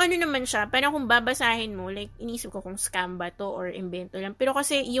 Pero ano naman siya, parang kung babasahin mo, like, iniisip ko kung scam ba to or invento lang. Pero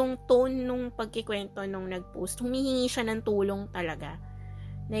kasi yung tone nung pagkikwento nung nag-post, humihingi siya ng tulong talaga.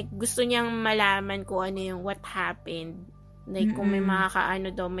 Like, gusto niyang malaman kung ano yung what happened. Like, kung may makakaano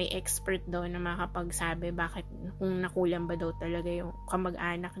daw, may expert daw na makapagsabi bakit, kung nakulang ba daw talaga yung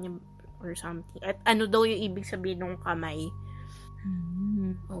kamag-anak niya or something. At ano daw yung ibig sabihin ng kamay.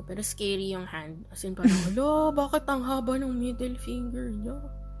 Oh, pero scary yung hand. As in, parang, bakit ang haba ng middle finger niya?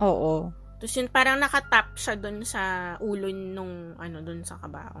 Oo. Tapos yun, parang nakatap siya dun sa ulo nung, dun sa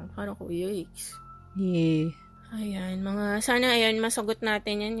kabaong. Parang ko, yikes. Yeah. Ayan, sana masagot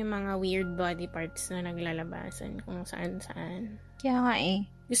natin yan, yung mga weird body parts na naglalabasan kung saan-saan. Kaya nga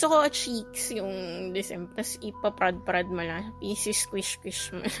Gusto ko cheeks yung December, tapos ipaprad-prad mo lang,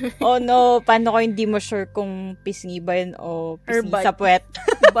 squish-squish mo. Oh no, paano ko hindi mo sure kung pisngi ba yun o pisngi sa puwet?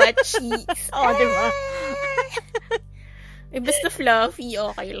 Butt cheeks. Oh, diba? Basta fluffy,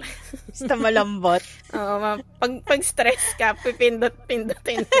 okay lang. Basta malambot. Oo, pag stress ka,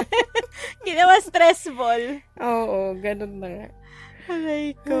 pipindot-pindotin. Ginawa stress ball. Oo, ganun na nga.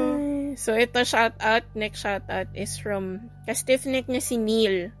 Aray ko. So, ito next shoutout is from ka-stiffneck niya si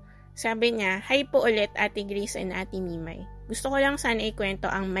Neil. Sabi niya, "Hi po ulit, Ate Grace and Ate Mimay. Gusto ko lang sana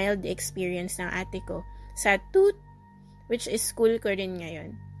ikwento ang mild experience ng ate ko sa TUT, which is school ko rin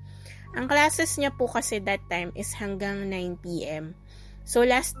ngayon. Ang classes niya po kasi that time is hanggang 9 p.m. So,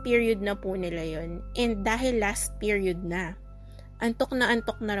 last period na po nila yon. And dahil last period na, antok na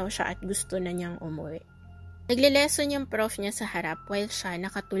raw siya at gusto na niyang umuwi. Nagle-lesson yung prof niya sa harap while siya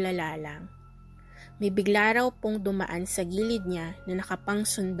nakatulala lang. May bigla raw pong dumaan sa gilid niya na nakapang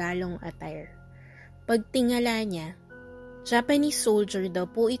sundalong attire. Pagtingala niya, Japanese soldier daw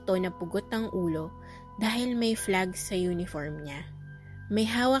po ito na pugot ang ulo dahil may flag sa uniform niya. May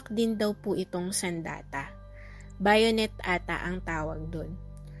hawak din daw po itong sandata. Bayonet ata ang tawag doon.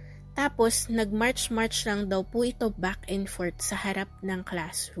 Tapos, nag-march lang daw po ito back and forth sa harap ng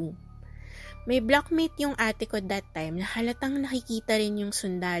classroom. May blockmate yung ate ko that time na halatang nakikita rin yung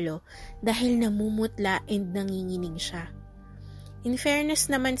sundalo dahil namumutla and nanginginig siya. In fairness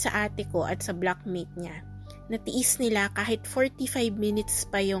naman sa ate ko at sa blockmate niya, natiis nila kahit 45 minutes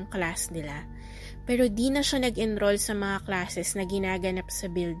pa yung class nila. Pero di na siya nag-enroll sa mga classes na ginaganap sa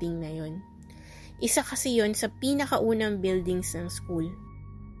building na yun. Isa kasi yun sa pinakaunang buildings ng school.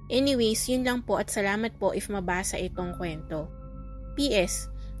 Anyways, yun lang po at salamat po if mabasa itong kwento. PS,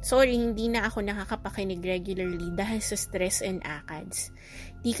 sorry hindi na ako nakakapakinig regularly dahil sa stress and ACADS.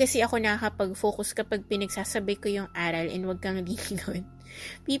 Di kasi ako nakakapag-focus kapag pinagsasabay ko yung aral and wag kang ligon.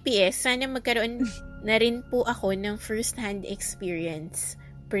 PPS, sana magkaroon na rin po ako ng first-hand experience.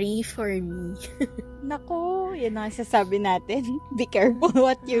 Pray for me. Nako, yan ang sasabi natin. Be careful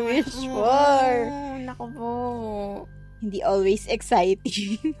what you wish for. Nako po. Hindi always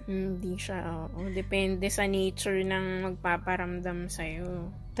exciting. Hindi siya. Depende sa nature ng magpaparamdam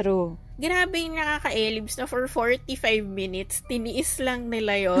sa'yo. True. Grabe yung nakaka-elibs na for 45 minutes, tiniis lang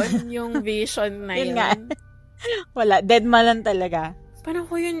nila yon yung vision na yun. Wala, dead man lang talaga. Parang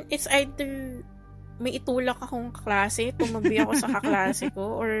ko yun, it's either may itulak akong klase, tumabi ako sa kaklase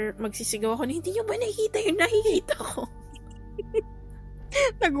ko, or magsisigaw ako na, hindi nyo ba nakikita yung nakikita ko?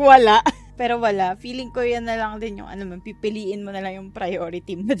 Nagwala. Pero wala. Feeling ko yan na lang din yung pipiliin mo na lang yung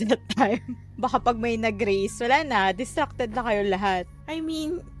priority mo that time. Baka pag may nag-race, wala na. Distracted na kayo lahat. I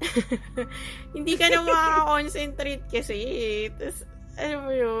mean, hindi ka na makaka-concentrate kasi. Tapos, alam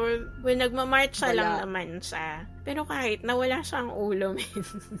mo yun, when nagmamarch siya lang naman siya. Pero kahit nawala siyang ulo, men.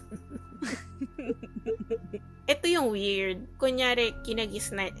 Ito yung weird. Kunyari,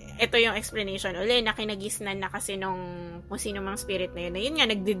 kinagisnan. Ito yung explanation uli, na kinagisnan na kasi nung kung sino mang spirit na yun. Yun nga,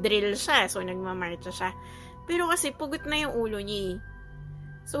 nagdidrill siya. So, nagmamarcha siya. Pero kasi, pugot na yung ulo niya.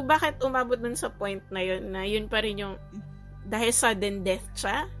 So, bakit umabot dun sa point na yun pa rin yung dahil sudden death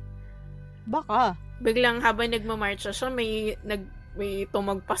siya? Baka. Biglang habang nagmamarcha siya, may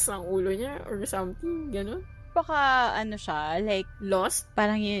tumagpas ng ulo niya or something, gano'n. Baka, siya, like, lost?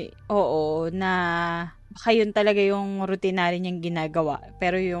 Parang, na baka yun talaga yung routinary niyang ginagawa.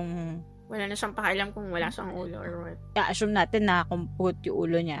 Pero yung wala na siyang pakialam kung wala siyang ulo or what. Assume natin na kung pugot yung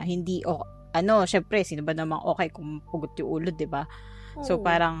ulo niya, hindi, syempre, sino ba namang okay kung pugot yung ulo, diba? Oh. So,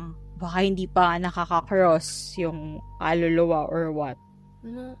 parang, baka hindi pa nakaka-cross yung kaluluwa or what.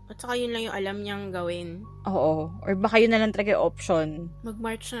 At saka yun lang yung alam niyang gawin. Oo. Or baka yun na lang talaga yung option.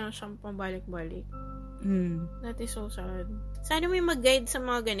 Mag-march na siyang pabalik-balik. That is so sad. Sana may mag-guide sa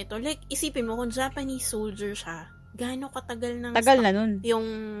mga ganito. Like, isipin mo, kung Japanese soldier siya, gaano katagal nang tagal na nun. Yung,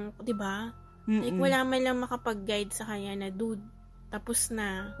 diba? Like, wala man lang makapag-guide sa kanya na, dude, tapos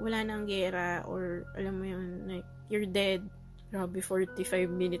na, wala nang gera, or, alam mo yun, like, you're dead. Grabe, 45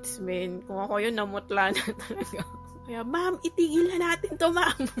 minutes, man. Kung ako yun, namutla na talaga. Kaya, ma'am, itigil na natin to,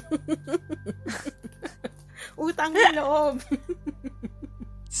 ma'am. Utang na loob.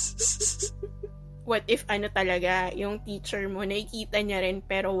 what if talaga, yung teacher mo, nakikita niya rin,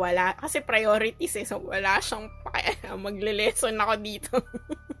 pero wala. Kasi priorities so wala siyang pakialam. Magle-lesson ako dito.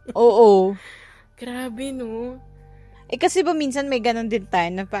 Oo. Grabe, no? Kasi ba minsan may ganun din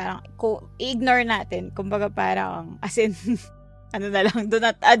tayo na parang i-ignore natin. Kumbaga parang, as in, na lang, do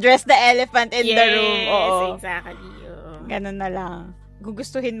not address the elephant in the room. Oo. Yes, exactly. Ganun na lang.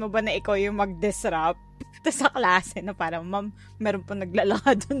 Gugustuhin mo ba na ikaw yung mag-disrupt sa klase na parang, ma'am, meron po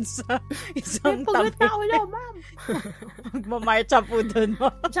naglalakad dun sa isang tabi. Pagkatao lang, ma'am. Magmamarcha po dun.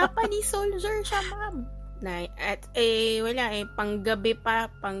 Japanese soldier siya, ma'am. At wala panggabi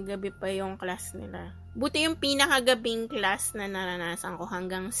pa yung class nila. Buti yung pinakagabing class na naranasan ko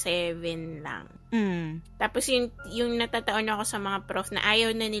hanggang 7 lang. Tapos yung natataon ako sa mga prof na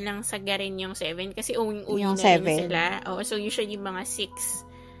ayaw na nilang sagarin yung 7 kasi uwing-uwi na rin sila. So usually mga 6,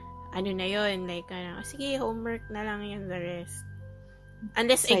 na yun, like, sige, homework na lang yun the rest.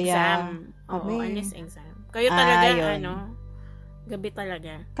 Unless exam. Unless exam. Kayo talaga, gabi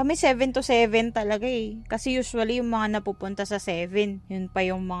talaga. Kami 7 to 7 talaga Kasi usually yung mga napupunta sa 7, yun pa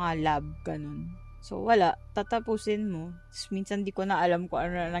yung mga lab, ganun. So, wala. Tatapusin mo. Minsan di ko na alam kung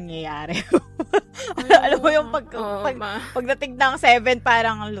ano na nangyayari. Alam mo yung pagdating ng 7,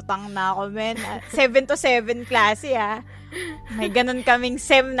 parang lutang na ako, men. 7 to 7 klase, May ganun kaming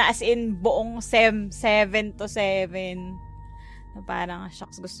SEM na as in buong SEM, 7 to 7. Na parang,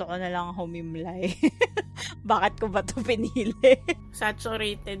 shucks, gusto ko na lang humimlay. Bakit ko ba ito pinili?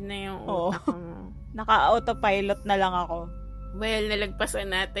 Saturated na yung utak mo. Naka-autopilot na lang ako. Well,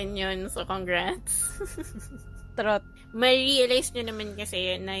 nalagpasan natin yun. So, congrats. Trot. May realize nyo naman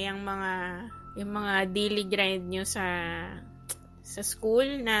kasi na yung mga daily grind nyo sa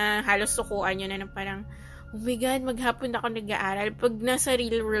school na halos sukuan nyo na parang, oh my God, maghapon ako nag-aaral. Pag nasa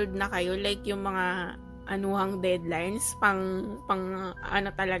real world na kayo, like yung mga anuhang deadlines,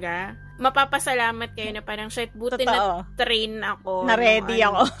 talaga, mapapasalamat kayo na parang, shit, buti na train ako. Na-ready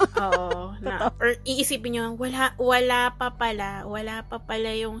ako. Or iisipin nyo, wala pa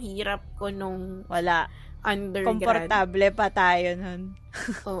pala yung hirap ko nung undergrad. Komportable pa tayo nun.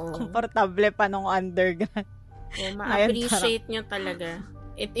 Oo. Komportable pa nung undergrad. Ma-appreciate nyo talaga.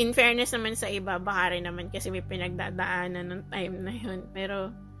 In fairness naman sa iba, baka rin naman kasi may pinagdadaanan nung time na yun. Pero,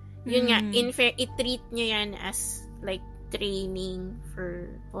 yun nga, i-treat nyo yan as like training for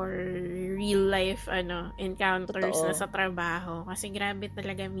real life encounters na sa trabaho. Kasi grabe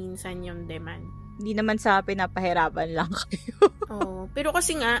talaga minsan yung demand. Hindi naman sa pinapahirapan lang kayo. Pero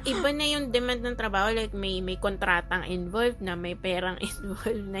kasi nga, iba na yung demand ng trabaho. Like, may kontratang involved na, may perang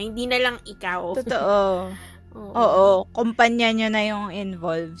involved na, hindi na lang ikaw. Totoo. Oo, kumpanya nyo na yung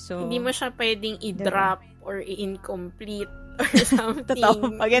involved. So, hindi mo siya pwedeng i-drop or i-incomplete or something.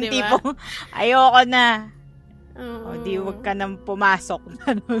 Totoo. Pag yung tipong, ayoko na. Di wag ka nang pumasok.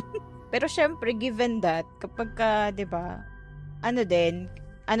 Pero syempre, given that, kapag ka, diba, ano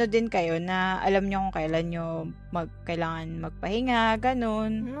din kayo na alam nyo kung kailan nyo kailangan magpahinga,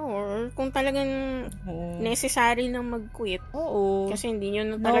 ganun. Or kung talagang necessary nang mag-quit. Oo. Kasi hindi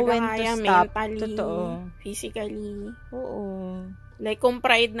nyo na talaga kaya mentally, physically. Oo. Like, kung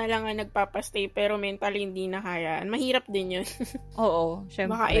pride na lang ang nagpapastay pero mentally hindi na kaya, mahirap din yun. Oo,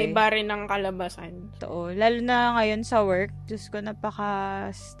 syempre. Baka iba rin ang kalabasan. Totoo. Lalo na ngayon sa work, Diyos ko,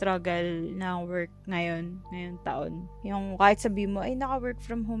 napaka-struggle ng work ngayong taon. Yung kahit sabi mo, ay, naka-work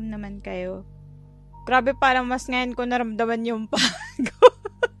from home naman kayo. Grabe, parang mas ngayon ko naramdaman yung pagod.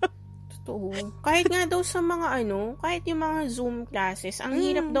 Totoo. Kahit nga daw sa mga kahit yung mga Zoom classes, ang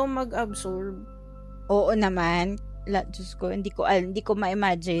hirap daw mag-absorb. Oo naman. Diyos ko, hindi ko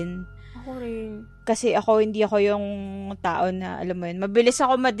ma-imagine. Ako rin. Kasi hindi ako yung tao na, alam mo yun, mabilis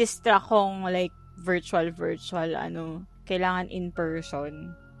ako ma-distract kung like virtual, kailangan in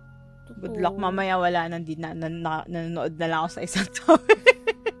person. Good luck, mamaya wala nanonood na lang ako sa isang tao.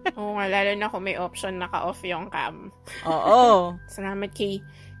 Oo nga, lalo na kung may option naka-off yung cam. Oo. Salamat kay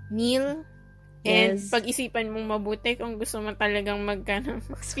Neil. And pag-isipan mong mabuti kung gusto mo talagang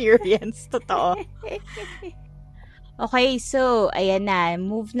experience. Totoo. Okay, so, ayan na.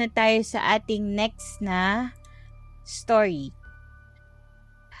 Move na tayo sa ating next na story.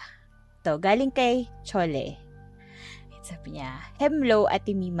 Ito, galing kay Chole. Sabi niya, hello,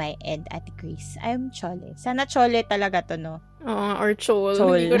 Ate Mimay and Ate Grace. I'm Chole. Sana Chole talaga to, no? Or Chol.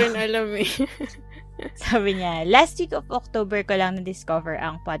 Hindi ko rin alam eh. Sabi niya, last week of October ko lang na-discover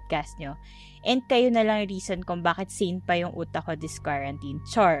ang podcast nyo. And kayo na lang reason kung bakit sane pa yung utak ko this quarantine.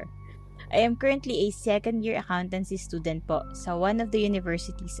 Char. I am currently a second-year accountancy student po sa one of the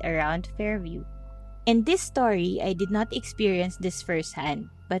universities around Fairview. In this story, I did not experience this firsthand,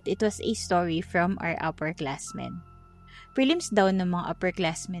 but it was a story from our upperclassmen. Prelims daw ng mga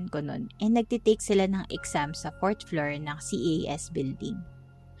upperclassmen ko nun nagtitake sila ng exam sa 4th floor ng CAS building.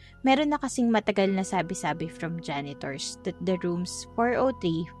 Meron na kasing matagal na sabi-sabi from janitors that the rooms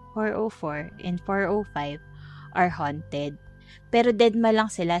 403, 404, and 405 are haunted. Pero deadma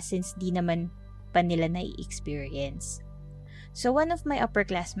lang sila since di naman pa nila na-experience. So one of my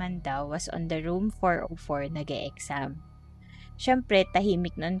upperclassmen daw was on the room 404 nag-e-exam. Syempre,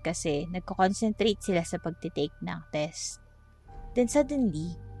 tahimik nun kasi nagko-concentrate sila sa pagtitake ng test. Then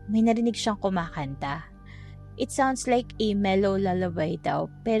suddenly, may narinig siyang kumakanta. It sounds like a mellow lullaby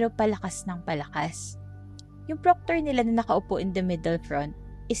daw, pero palakas ng palakas. Yung proctor nila na nakaupo in the middle front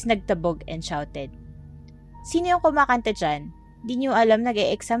is nagtabog and shouted, "Sino yung kumakanta dyan? Di nyo alam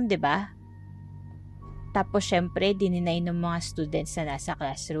nag-e-exam, diba?" Tapos syempre, dininay ng mga students na nasa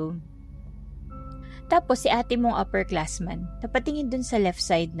classroom. Tapos si ate mong upperclassman, napatingin dun sa left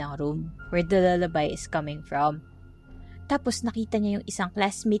side ng room where the lullaby is coming from. Tapos nakita niya yung isang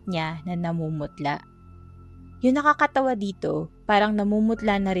classmate niya na namumutla. Yung nakakatawa dito, parang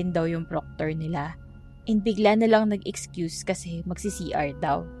namumutla na rin daw yung proctor nila. And bigla na lang nag-excuse kasi magsi-CR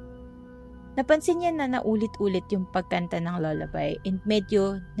daw. Napansin niya na naulit-ulit yung pagkanta ng lullaby and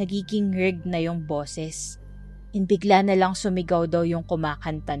medyo nagiging rigged na yung boses. And bigla na lang sumigaw daw yung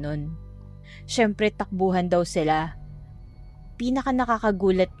kumakanta nun. Syempre takbuhan daw sila. Pinaka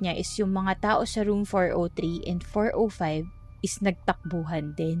nakakagulat niya is yung mga tao sa room 403 and 405 is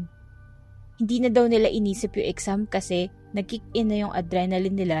nagtakbuhan din. Hindi na daw nila inisip yung exam kasi nag-kick in na yung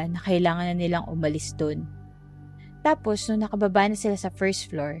adrenaline nila na kailangan na nilang umalis dun. Tapos nung nakababa na sila sa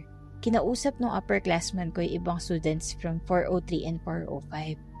first floor, kinausap ng upperclassman ko yung ibang students from 403 and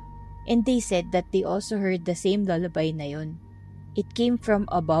 405. And they said that they also heard the same lullaby na yun. It came from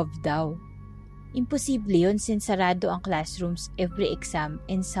above daw. Imposible yun since sarado ang classrooms every exam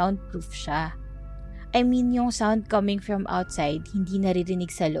and soundproof siya. I mean yung sound coming from outside hindi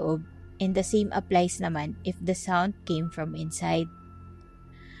naririnig sa loob and the same applies naman if the sound came from inside.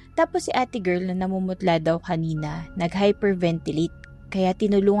 Tapos si ate girl na namumutla daw kanina nag-hyperventilate kaya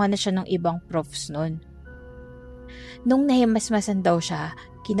tinulungan na siya ng ibang profs nun. Nung nahimasmasan daw siya,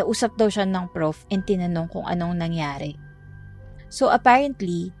 kinausap daw siya ng prof and tinanong kung anong nangyari. So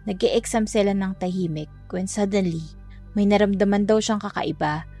apparently, nag-e-exam sila ng tahimik when suddenly, may naramdaman daw siyang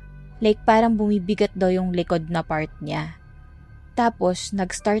kakaiba, like parang bumibigat daw yung likod na part niya. Tapos,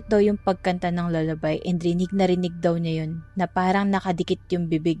 nag-start daw yung pagkanta ng lullaby and rinig na rinig daw niya yun na parang nakadikit yung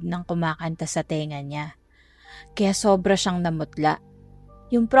bibig ng kumakanta sa tenga niya. Kaya sobra siyang namutla.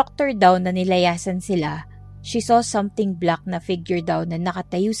 Yung proctor daw na nilayasan sila, she saw something black na figure daw na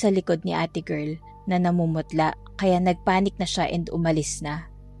nakatayo sa likod ni ate girl na namumutla. Kaya nagpanik na siya and umalis na.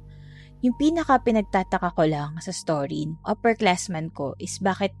 Yung pinaka pinagtataka ko lang sa story, upperclassman ko is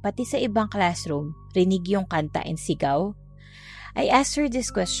bakit pati sa ibang classroom rinig yung kanta and sigaw? I asked her this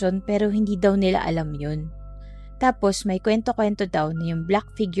question pero hindi daw nila alam yun. Tapos may kwento-kwento daw na yung black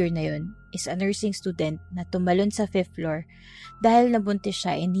figure na yun is a nursing student na tumalon sa 5th floor dahil nabuntis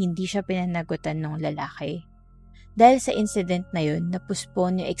siya and hindi siya pinanagutan ng lalaki. Dahil sa incident na yun,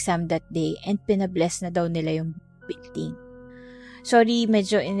 na-postpone yung exam that day and pinabless na daw nila yung building. Sorry,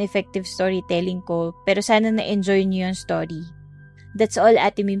 medyo ineffective storytelling ko, pero sana na-enjoy niyo yung story. That's all,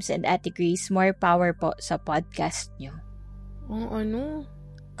 Ate Mims and Ate Grace. More power po sa podcast niyo. Ano?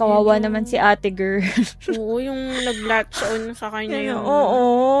 Kawawa naman si Ate Girl. Oo, yung nag-latch on sa kanya yung...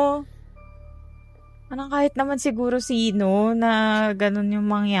 Oo. Anong kahit naman siguro sino na ganun yung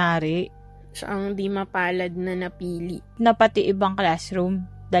mangyari. Siya ang di mapalad na napili. Na pati ibang classroom.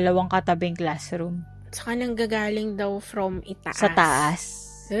 2 katabing classroom. Saka nanggagaling daw from itaas. Sa taas.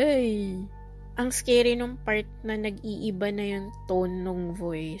 Hey! Ang scary nung part na nag-iiba na yung tone ng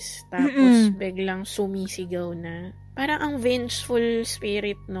voice. Tapos biglang sumisigaw na. Parang ang vengeful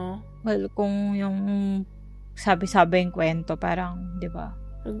spirit, no? Well, kung yung sabi-sabi yung kwento, parang, di ba?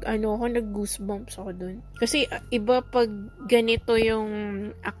 Nag-goosebumps ako dun. Kasi iba pag ganito yung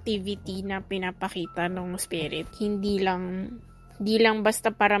activity na pinapakita ng spirit, hindi lang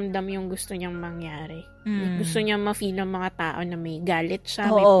basta paramdam yung gusto niyang mangyari. Gusto niya ma-feel ng mga tao na may galit siya,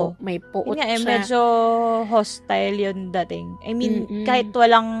 may puot siya. Medyo hostile yun dating. I mean, kahit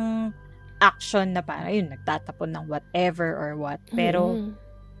walang action na parang yun, nagtatapon ng whatever or what. Pero,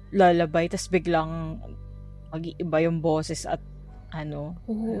 lullaby, tas biglang mag-iiba yung boses at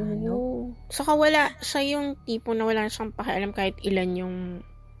Saka wala siya yung tipo na wala siyang pakialam kahit ilan yung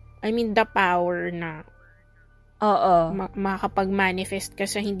the power na makakapag-manifest ka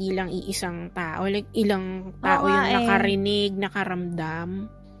sa hindi lang iisang tao. Like, ilang tao yung nakarinig,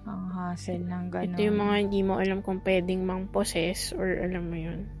 nakaramdam. Ang hassle ng gano'n. Ito yung mga hindi mo alam kung pwedeng mang-possess or alam mo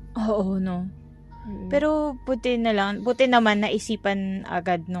yun. Oo, no. Pero buti naman naisipan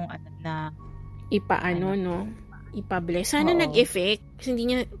agad nung na ipabless. Sana nag-effect. Kasi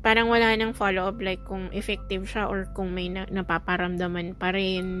hindi niya, parang wala nang follow-up like kung effective siya or kung may napaparamdaman pa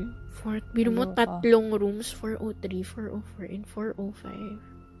rin. Biro mo, 3 rooms, 403, 404, and 405.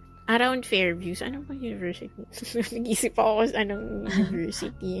 Around Fairview. Ano ba university? Nag-isip ako kung anong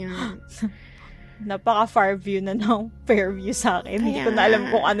university yan. Napaka-far view na ng Fairview sa akin. Hindi ko na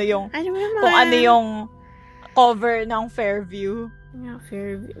alam kung ano yung cover ng Fairview.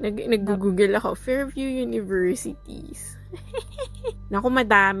 Fairview. Nag-google ako. Fairview Universities. Naku,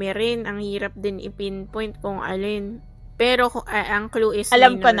 madami rin. Ang hirap din i-pinpoint kung alin. Pero ang clue is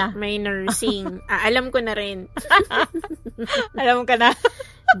may nursing. Alam ko na rin. Alam ko na.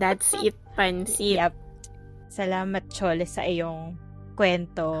 That's it, Pansit. Yep. Salamat, Chole, sa iyong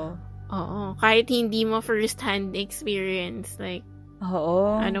kwento. Oo. Kahit hindi mo first-hand experience. Like,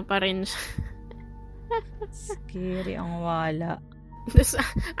 ano pa rin siya. Scary ang wala. Tapos,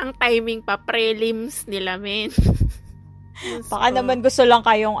 ang timing pa, prelims nila, men. Baka naman gusto lang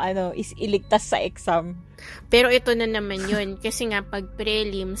kayong is iligtas sa exam. Pero ito na naman yun. Kasi nga, pag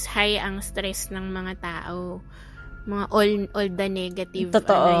prelims, high ang stress ng mga tao. Mga all the negative.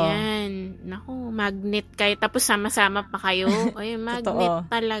 Totoo. Yan. Naku, magnet kayo. Tapos sama-sama pa kayo. Ay, magnet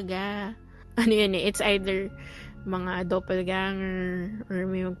talaga. Ano yun it's either mga doppelganger or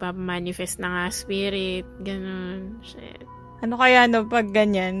may magpapamanifest na nga spirit. Ganun. Shit. Ano kaya pag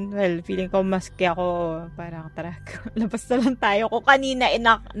ganyan? Well, feeling ko maski ako parang labas na lang tayo. Kung kanina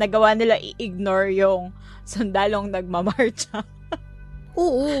nagawa nila i-ignore yung sundalong nagmamarcha.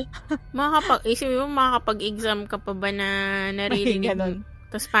 Oo. Isipin mo, makakapag-exam ka pa ba na naririnig mo?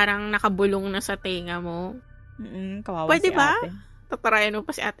 Tapos parang nakabulong na sa tenga mo. Kawawa Pwede si ba? ate. Tatarayan mo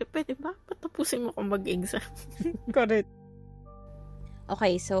pa si ate. Pwede ba? Patapusin mo kung mag-exam. Correct.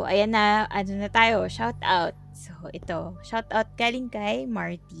 Okay, so ayan na. Na tayo? Shout out. So, ito. Shout out galing kay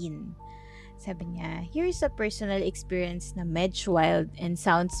Martin. Sabi niya, here's a personal experience na medj wild and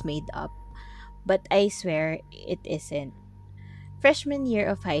sounds made up. But I swear, it isn't. Freshman year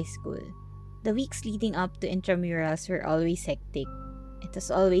of high school. The weeks leading up to intramurals were always hectic. It was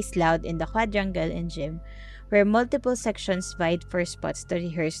always loud in the quadrangle and gym, where multiple sections vied for spots to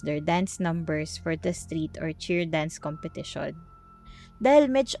rehearse their dance numbers for the street or cheer dance competition. Dahil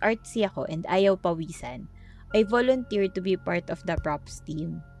medj artsy ako and ayaw pawisan, I volunteered to be part of the props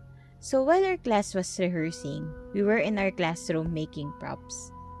team. So while our class was rehearsing, we were in our classroom making props.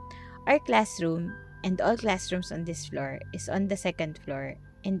 Our classroom, and all classrooms on this floor, is on the second floor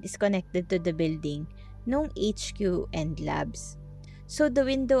and is connected to the building nung HQ and labs. So the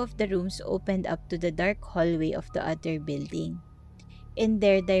window of the rooms opened up to the dark hallway of the other building. In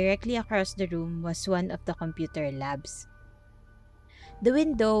there, directly across the room, was one of the computer labs. The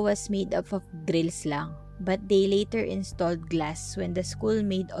window was made up of grills lang, but they later installed glass when the school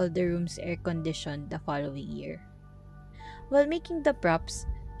made all the rooms air-conditioned the following year. While making the props,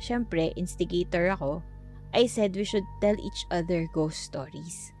 syempre, instigator ako, I said we should tell each other ghost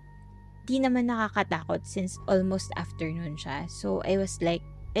stories. Di naman nakakatakot since almost afternoon siya, so I was like,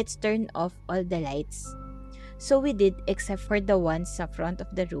 let's turn off all the lights. So we did except for the ones sa front of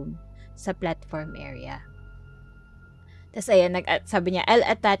the room, sa platform area. Tapos ayan, sabi niya, I'll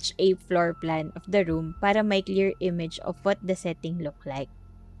attach a floor plan of the room para may clear image of what the setting looked like.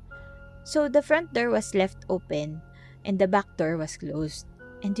 So the front door was left open and the back door was closed.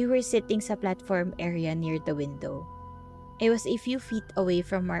 And we were sitting sa platform area near the window. I was a few feet away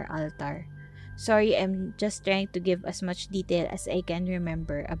from our altar. Sorry, I'm just trying to give as much detail as I can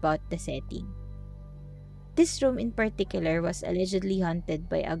remember about the setting. This room in particular was allegedly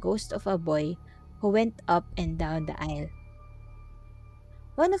haunted by a ghost of a boy who went up and down the aisle.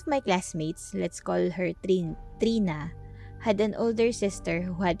 One of my classmates, let's call her Trina, had an older sister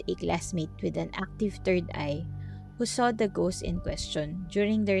who had a classmate with an active third eye who saw the ghost in question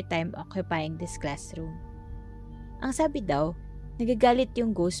during their time occupying this classroom. Ang sabi daw, nagagalit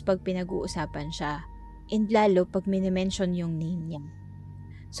yung ghost pag pinag-uusapan siya, and lalo pag minimension yung name niya.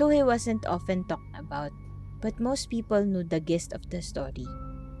 So he wasn't often talked about, but most people knew the gist of the story.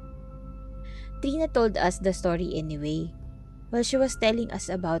 Trina told us the story anyway. While she was telling us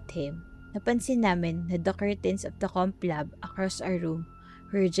about him, napansin namin na the curtains of the comp lab across our room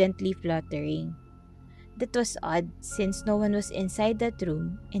were gently fluttering. That was odd since no one was inside that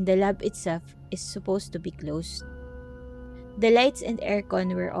room and the lab itself is supposed to be closed. The lights and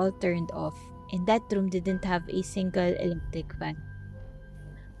aircon were all turned off and that room didn't have a single electric fan.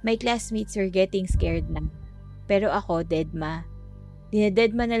 My classmates were getting scared na, pero ako deadma.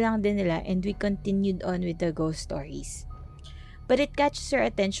 Dinededma na lang din nila and we continued on with the ghost stories. But it catches your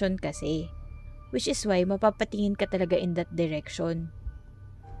attention kasi. which is why mapapatingin ka talaga in that direction.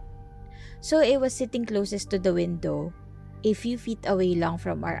 So I was sitting closest to the window, a few feet away lang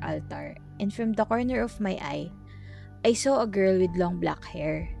from our altar, and from the corner of my eye, I saw a girl with long black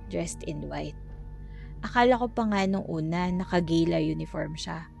hair, dressed in white. Akala ko pa nga nung una naka-gala uniform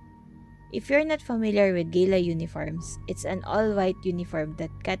siya. If you're not familiar with gala uniforms, it's an all-white uniform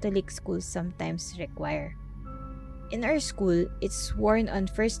that Catholic schools sometimes require. In our school, it's worn on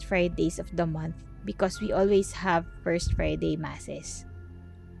first Fridays of the month because we always have first Friday masses.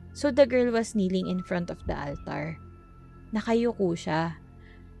 So the girl was kneeling in front of the altar. Nakayuko siya.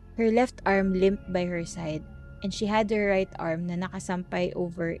 Her left arm limped by her side, and she had her right arm na nakasampay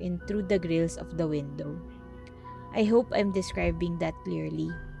over and through the grills of the window. I hope I'm describing that clearly.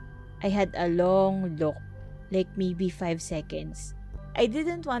 I had a long look, like maybe 5 seconds. I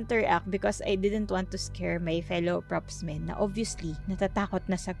didn't want to react because I didn't want to scare my fellow propsmen na obviously natatakot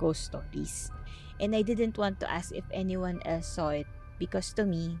na sa ghost stories. And I didn't want to ask if anyone else saw it because to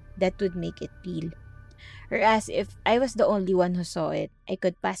me, that would make it real. Or as if I was the only one who saw it, I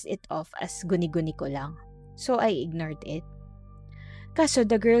could pass it off as guni-guni ko lang. So I ignored it. Kaso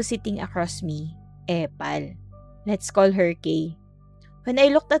the girl sitting across me, pal. Let's call her Kay. When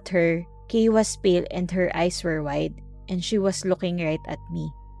I looked at her, Kay was pale and her eyes were wide and she was looking right at me.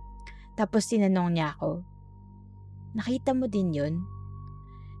 Tapos tinanong niya ako, nakita mo din yun?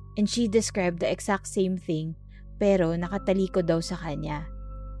 And she described the exact same thing pero nakataliko daw sa kanya.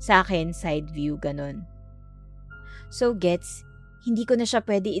 Sa akin, side view, ganun. So gets, hindi ko na siya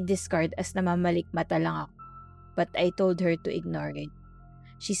pwede i-discard as namamalikmata lang ako. But I told her to ignore it.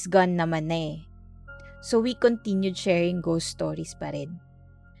 She's gone naman na eh. So we continued sharing ghost stories pa rin.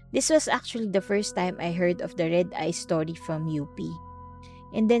 This was actually the first time I heard of the red eye story from UP.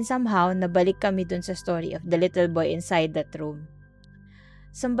 And then somehow, nabalik kami dun sa story of the little boy inside that room.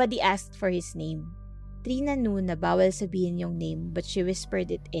 Somebody asked for his name. Trina knew na bawal sabihin yung name but she whispered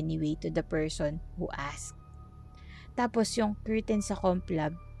it anyway to the person who asked. Tapos yung curtain sa comp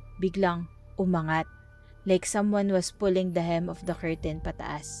lab biglang umangat. Like someone was pulling the hem of the curtain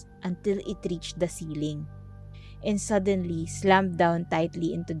pataas until it reached the ceiling and suddenly slammed down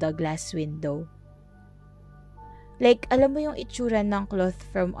tightly into the glass window. Like, alam mo yung itsura ng cloth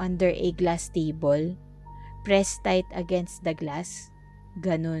from under a glass table? Pressed tight against the glass?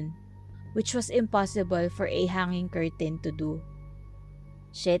 Ganun. Which was impossible for a hanging curtain to do.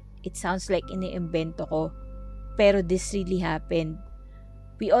 Shit, it sounds like iniimbento ko. Pero this really happened.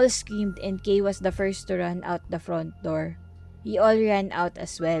 We all screamed and Kay was the first to run out the front door. We all ran out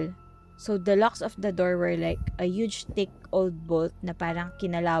as well. So the locks of the door were like a huge thick old bolt na parang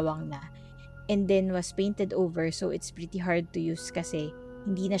kinalawang na. And then was painted over so it's pretty hard to use kasi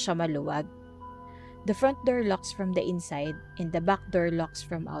hindi na siya maluwag. The front door locks from the inside and the back door locks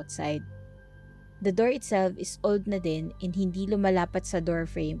from outside. The door itself is old na din and hindi lumalapat sa door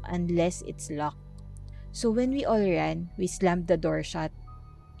frame unless it's locked. So when we all ran, we slammed the door shut.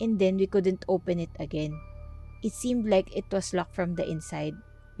 And then we couldn't open it again. It seemed like it was locked from the inside.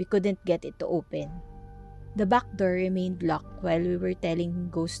 We couldn't get it to open. The back door remained locked while we were telling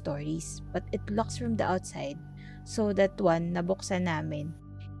ghost stories, but it locks from the outside. So that one, nabuksan namin.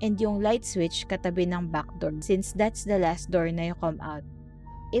 And yung light switch katabi ng back door, since that's the last door na you come out.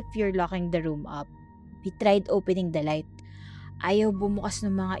 If you're locking the room up, we tried opening the light. Ayaw bumukas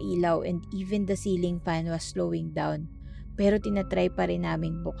ng mga ilaw and even the ceiling fan was slowing down. Pero tinatry pa rin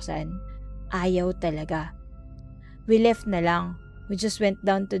naming buksan. Ayaw talaga. We left na lang. We just went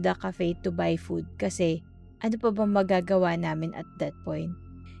down to the cafe to buy food kasi ano pa bang magagawa namin at that point?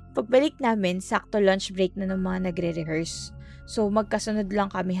 Pagbalik namin, sakto lunch break na ng mga nagre-rehearse. So magkasunod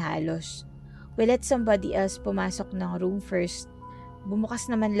lang kami halos. We let somebody else pumasok ng room first. Bumukas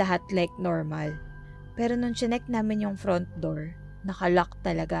naman lahat like normal. Pero nung chinek namin yung front door, nakalock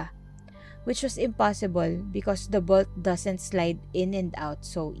talaga. Which was impossible because the bolt doesn't slide in and out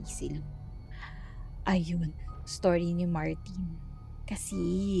so easily. Ayun, story ni Martin.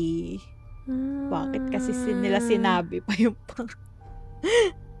 Kasi, bakit kasi nila sinabi pa yung pang...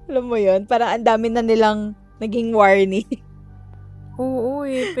 Alam mo yun, parang ang dami na nilang naging warning. Oo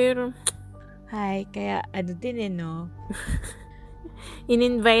pero... Ay, kaya ano din no?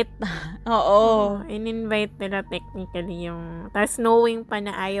 In-invite. Oo. In-invite nila technically yung... Tapos knowing pa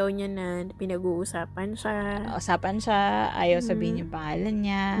na ayaw niya na pinag-uusapan siya. Ayaw sabihin yung pangalan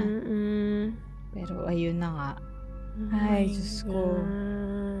niya. Pero ayun na nga. Ay, Diyos ko.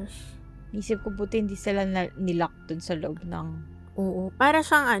 Isip ko buti hindi sila nilock dun sa loob ng... Oo. Para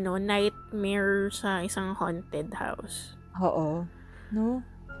siyang nightmare sa isang haunted house. Oo. No?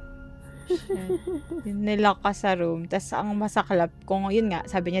 Nilock ka sa room. Tapos ang masaklap, kung yun nga,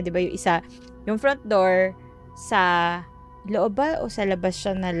 sabi niya, di ba yung isa, yung front door, sa loob ba o sa labas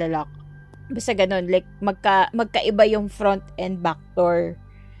siya nalalock? Basta ganun, like, magkaiba yung front and back door.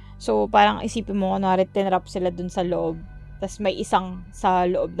 So, parang isipin mo, kunwari, tinrap sila dun sa loob. Tapos may isang sa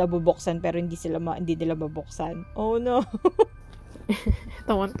loob na bubuksan, pero hindi nila mabuksan. Oh, no.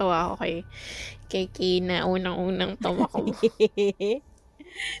 Tawan-tawa ako kay Kay na unang-unang tawa ko.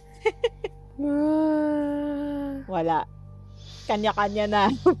 Wala. Kanya-kanya na.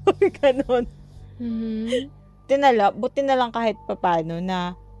 Ganon. Buti na lang kahit papano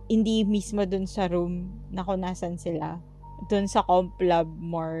na hindi mismo dun sa room na kung nasan sila. Dun sa Complab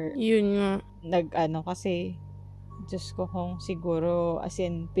more. Yun nga. Kasi Diyos ko kung siguro as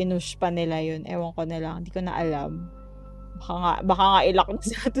in pinush pa nila yun. Ewan ko na lang. Hindi ko na alam. Baka nga ilak na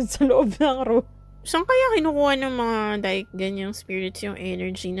sila dun sa loob ng room. Saan kaya kinukuha ng mga ganyang spirits yung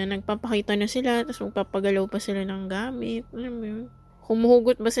energy na nagpapakita na sila tapos magpapagalaw pa sila ng gamit? Alam mo yun?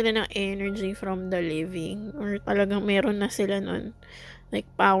 Humuhugot ba sila ng energy from the living? Or talagang meron na sila nun? Like,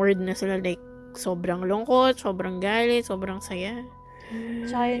 powered na sila. Like, sobrang lungkot, sobrang galit, sobrang saya.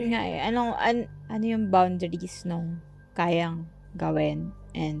 Tsaka yun nga ano yung boundaries nung kayang gawin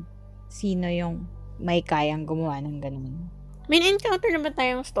and sino yung may kayang gumawa ng ganun? May encounter na ba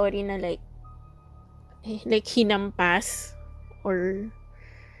tayong story na like hinampas or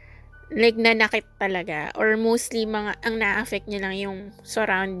like nanakit talaga or mostly ang na-affect niya lang yung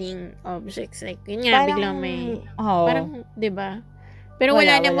surrounding objects, like yun nga, biglang may parang 'di ba, pero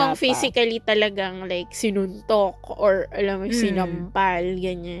wala namang physically talagang like sinuntok or alam mo sinampal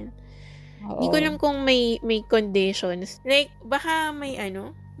ganyan. Hindi ko alam kung may conditions, like baka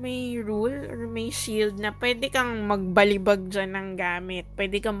may rule or may shield na pwede kang magbalibag dyan ng gamit.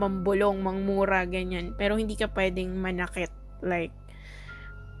 Pwede kang mambulong, mangmura, ganyan. Pero hindi ka pwedeng manakit. Like,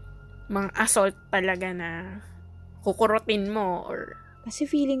 assault talaga na kukurutin mo or... Kasi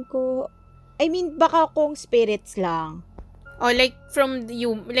feeling ko, baka kung spirits lang. O like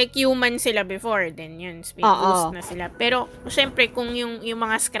human sila before, then yun, ghost na sila. Pero, syempre, kung yung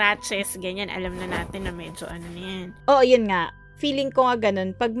mga scratches, ganyan, alam na natin na medyo na yan. Oo, yun nga. Feeling ko nga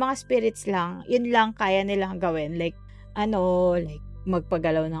ganun, pag mga spirits lang, yun lang kaya nilang gawin. Like,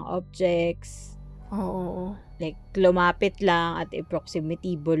 magpagalaw ng objects. Oo. Like, lumapit lang at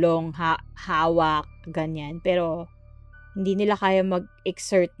proximity, bulong, hawak, ganyan. Pero, hindi nila kaya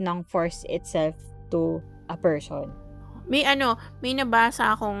mag-exert ng force itself to a person. May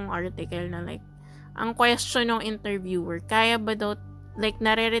nabasa akong article na like, ang question ng interviewer, kaya ba daw, like,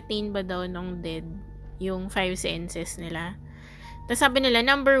 nare-retain ba daw ng dead yung 5 senses nila? Tapos sabi nila,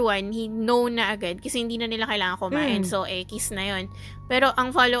 number 1, he know na agad kasi hindi na nila kailangan kumain. So, kiss na yon. Pero,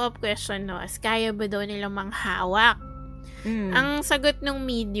 ang follow-up question was, kaya ba daw nila manghawak? Ang sagot ng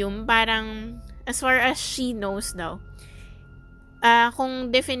medium, parang, as far as she knows daw,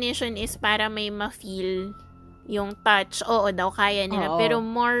 kung definition is para may ma-feel yung touch, oo daw, kaya nila. Pero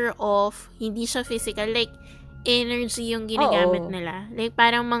more of, hindi siya physical. Like, energy yung ginagamit nila. Like,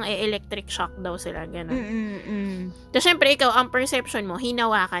 parang mga electric shock daw sila, gano'n. Tapos, syempre, ikaw, ang perception mo,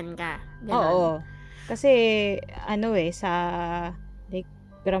 hinawakan ka. Gano'n. Oo. Kasi, sa, like,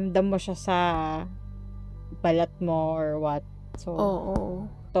 ramdam mo siya sa balat mo or what. So,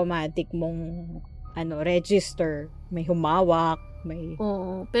 automatic mong, register. May humawak, may...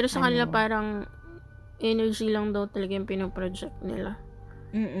 Oo. Pero sa kanila, parang, energy lang daw talaga yung pinoproject nila.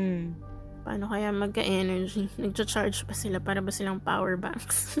 Paano kaya magka-energy? Nagcha-charge pa sila para ba silang power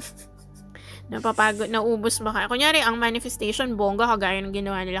banks? Napapagod, naubos ba kaya? Kunyari, ang manifestation, bongga, kagaya ng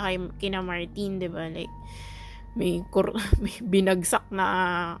ginawa nila kina Martin, di ba? Like, may binagsak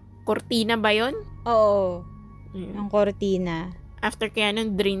na kortina ba yun? Oo. Ang kortina. After kaya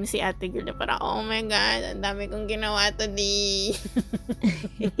nung drain si Ate Girl, na parang, oh my God, ang dami kong ginawa today.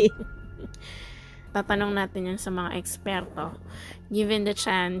 Tatanong natin yan sa mga eksperto. Given the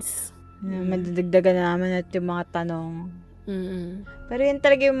chance. Madadagdagan na naman natin yung mga tanong. Pero yun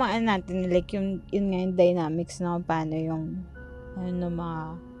talaga yung mga natin, like yun nga yung dynamics na paano yung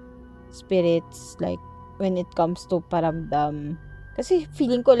mga spirits, like when it comes to paramdam. Kasi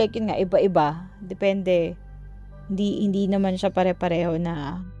feeling ko like yun nga, iba-iba. Depende. Hindi naman siya pare-pareho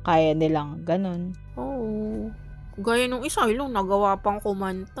na kaya nilang ganun. Oo. Gaya nung isa, yung nagawa pang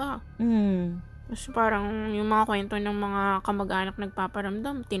kumanta. Kasi parang yung mga kwento ng mga kamag-anak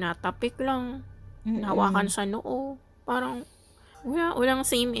nagpaparamdam, tinatapik lang, nahawakan sa noo. Parang, walang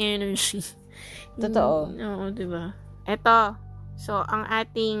same energy. Totoo. Oo, diba? Eto, so, ang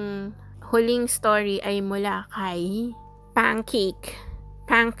ating huling story ay mula kay Pancake.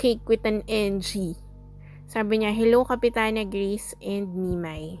 Pancake with an NG. Sabi niya, hello Kapitana Grace and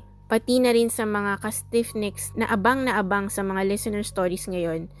Mimay. pati na rin sa mga ka-stiffnecks na abang sa mga listener stories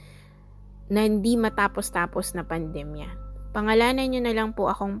ngayon na hindi matapos-tapos na pandemya. Pangalanan nyo na lang po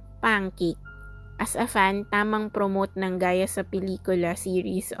akong Pancake. As a fan, tamang promote ng gaya sa pelikula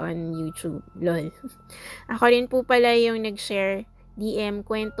series on YouTube. Lol. Ako rin po pala yung nag-share DM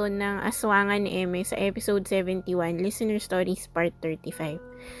kwento ng Aswangan ni Eme sa episode 71, Listener Stories Part 35.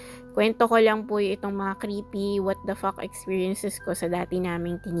 Kwento ko lang po itong mga creepy, what the fuck experiences ko sa dati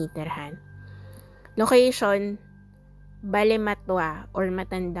naming tinitirhan. Location, Balematwa or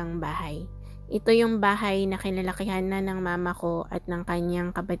Matandang Bahay. Ito yung bahay na kinalakihan na ng mama ko at ng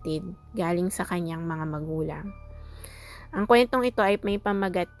kanyang kapatid galing sa kanyang mga magulang. Ang kwentong ito ay may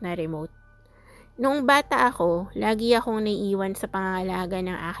pamagat na remote. Noong bata ako, lagi akong naiiwan sa pangangalaga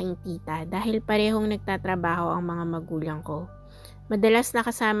ng aking tita dahil parehong nagtatrabaho ang mga magulang ko. Madalas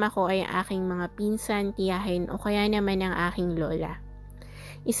nakasama ko ay aking mga pinsan, tiyahin o kaya naman ang aking lola.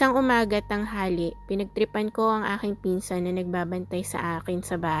 Isang umaga tanghali, pinagtripan ko ang aking pinsan na nagbabantay sa akin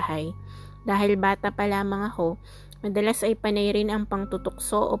sa bahay. Dahil bata pa lamang ako, madalas ay panay rin ang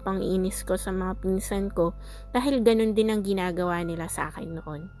pangtutukso o pangiinis ko sa mga pinsan ko dahil ganun din ang ginagawa nila sa akin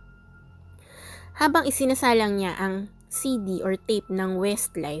noon. Habang isinasalang niya ang CD or tape ng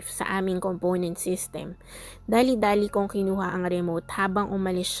Westlife sa aming component system, dali-dali kong kinuha ang remote habang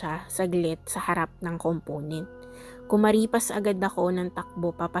umalis siya saglit sa harap ng component. Kumaripas agad ako ng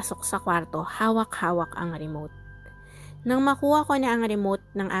takbo papasok sa kwarto, hawak-hawak ang remote. Nang makuha ko na ang remote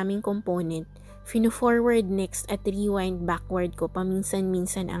ng aming component, fino-forward next at rewind backward ko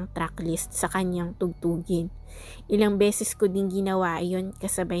paminsan-minsan ang tracklist sa kanyang tugtugin. Ilang beses ko din ginawa iyon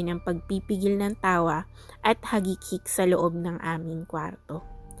kasabay ng pagpipigil ng tawa at hagikik sa loob ng aming kwarto.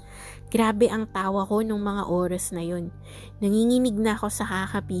 Grabe ang tawa ko nung mga oras na yun. Nanginginig na ako sa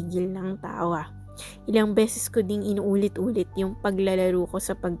kakapigil ng tawa. Ilang beses ko ding inuulit-ulit yung paglalaro ko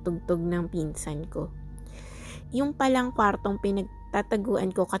sa pagtugtog ng pinsan ko. Yung palang kwartong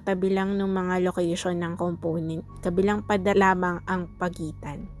pinagtataguan ko katabi lang ng mga location ng component, kabilang pa lamang ang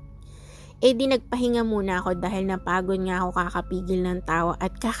pagitan. Di nagpahinga muna ako dahil napagod nga ako kakapigil ng tawa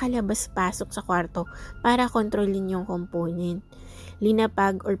at kakalabas-pasok sa kwarto para kontrolin yung component.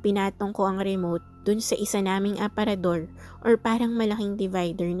 Linapag or pinatong ko ang remote dun sa isa naming aparador or parang malaking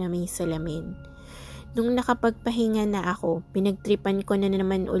divider na may salamin. Nung nakapagpahinga na ako, pinagtripan ko na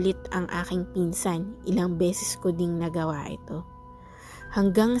naman ulit ang aking pinsan. Ilang beses ko ding nagawa ito.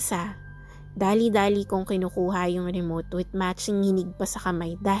 Hanggang sa dali-dali kong kinukuha yung remote with matching hinig pa sa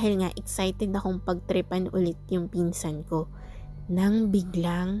kamay dahil nga excited akong pagtripan ulit yung pinsan ko. Nang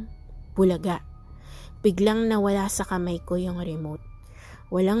biglang bulaga. Biglang nawala sa kamay ko yung remote.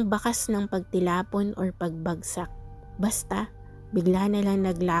 Walang bakas ng pagtilapon or pagbagsak. Basta, bigla na lang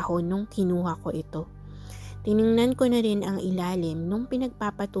naglaho nung kinuha ko ito. Tiningnan ko na rin ang ilalim nung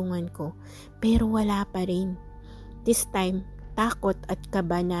pinagpapatungan ko pero wala pa rin. This time, takot at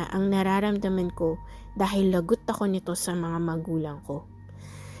kaba na ang nararamdaman ko dahil lagot ako nito sa mga magulang ko.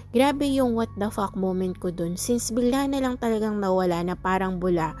 Grabe yung what the fuck moment ko dun since bigla na lang talagang nawala na parang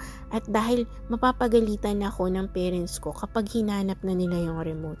bula at dahil mapapagalitan ako ng parents ko kapag hinanap na nila yung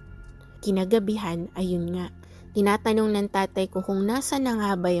remote. Kinagabihan, ayun nga, tinatanong ng tatay ko kung nasa na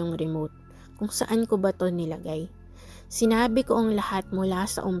nga ba yung remote, kung saan ko ba to nilagay. Sinabi ko ang lahat mula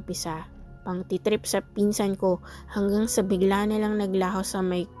sa umpisa, pang titrip sa pinsan ko hanggang sa bigla na lang naglaho sa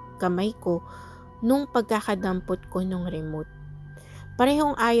may kamay ko nung pagkakadampot ko ng remote.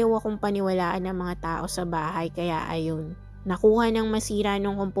 Parehong ayaw akong paniwalaan ng mga tao sa bahay kaya ayun. Nakuha ng masira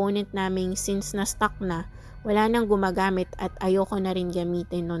ng component naming since na-stuck na, wala nang gumagamit at ayoko na rin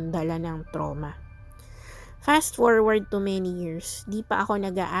gamitin nun dala ng trauma. Fast forward to many years, di pa ako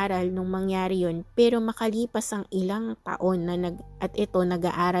nag-aaral nung mangyari yun pero makalipas ang ilang taon na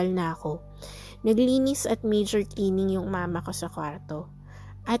nag-aaral na ako. Naglinis at major cleaning yung mama ko sa kwarto.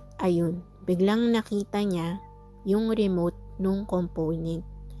 At ayun, biglang nakita niya yung remote nung component.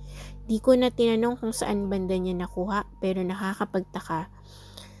 Di ko na tinanong kung saan banda niya nakuha pero nakakapagtaka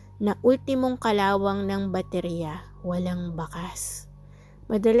na ultimong kalawang ng baterya, walang bakas.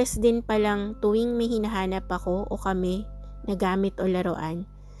 Madalas din palang tuwing may hinahanap ako o kami na gamit o laruan,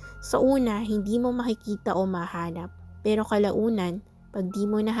 sa una hindi mo makikita o mahanap, pero kalaunan, pag di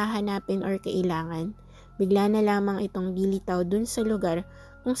mo nahahanapin or kailangan, bigla na lamang itong lilitaw dun sa lugar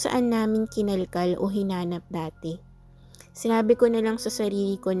kung saan namin kinalkal o hinanap dati. Sinabi ko na lang sa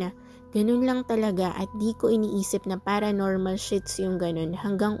sarili ko na ganun lang talaga at di ko iniisip na paranormal shits yung ganun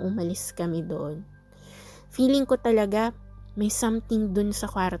hanggang umalis kami doon. Feeling ko talaga may something dun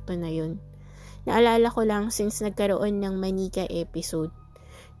sa kwarto na yun. Naalala ko lang since nagkaroon ng manika episode.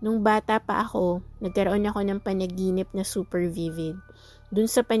 Nung bata pa ako, nagkaroon ako ng panaginip na super vivid. dun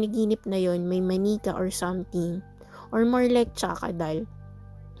sa panaginip na yon may manika or something, or more like tsakadal,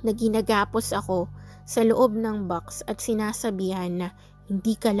 na ginagapos ako sa loob ng box at sinasabihan na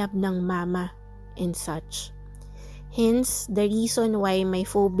hindi ka love ng mama and such. Hence, the reason why may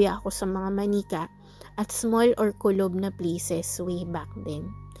phobia ako sa mga manika at small or kulob na places way back then.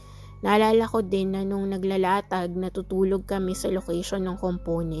 Naalala ko din na nung naglalatag, natutulog kami sa location ng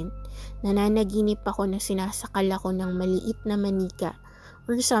component, nananaginip ako na sinasakal ako ng maliit na manika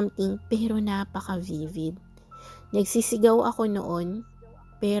or something pero napaka-vivid. Nagsisigaw ako noon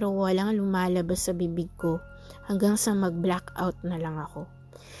pero walang lumalabas sa bibig ko hanggang sa mag-blackout na lang ako.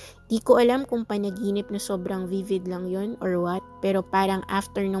 Di ko alam kung panaginip na sobrang vivid lang yon or what, pero parang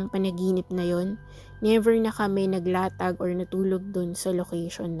after nung panaginip na yon, never na kami naglatag or natulog dun sa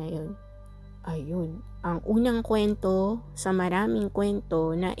location na yon. Ayun, ang unang kwento sa maraming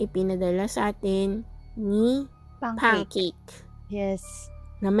kwento na ipinadala sa atin ni Pancake. Yes.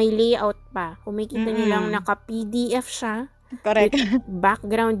 Na may layout pa. Kung makikita niyo lang naka-PDF siya. Correct. With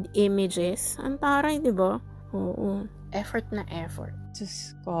background images. Ang taray, di ba? Oo. Effort na effort.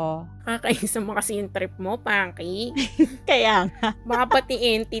 Diyos ko. Kakaisa mo kasi yung trip mo, Pancake. Kaya nga. Baka pati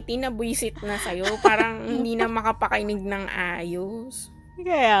entity na buisit na sa'yo. Parang hindi na makapakinig ng ayos.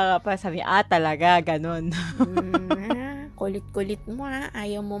 Kaya nga pa sabi, talaga, ganun. Kulit-kulit mo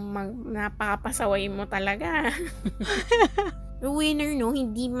ayaw mo napakapasaway mo talaga. Winner, no?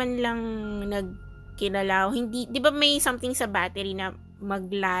 Hindi man lang nagkilalaw. Hindi, di ba may something sa battery na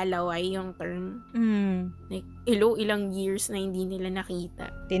maglalaway yung term? Like, ilang years na hindi nila nakita.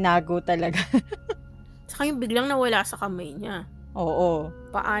 Tinago talaga. Saka yung biglang nawala sa kamay niya. Oo.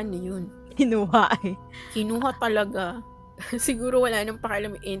 Paano yun? Kinuha eh. Kinuha talaga. Siguro wala nang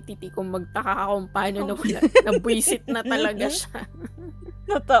pakialam yung entity kung magtaka ka kung paano nawala. Nabuisit na talaga siya.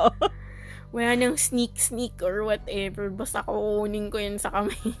 Totoo. Wala nang sneak or whatever. Basta kukunin ko yan sa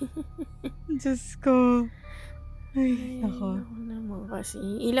kamay. Diyos ko. Ay, ako naman kasi.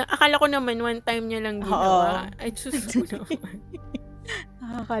 Akala ko naman one time niya lang ginawa. Ay, Diyos ko naman.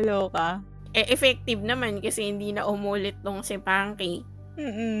 Nakakaloka. Effective naman kasi hindi na umulit tong si Pancake.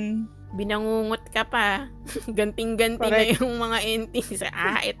 Binangungot ka pa. Ganting-ganti na yung mga entities.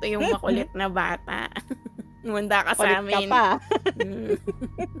 Ito yung makulit na bata. Manda ka sa amin. Kulit ka pa.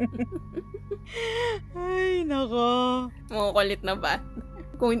 Ay, nako. Makukulit na ba?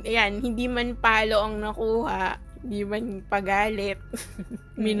 Kung yan, hindi man palo ang nakuha, hindi man pagalit,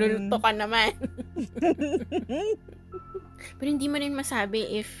 minulto ka naman. Pero hindi mo rin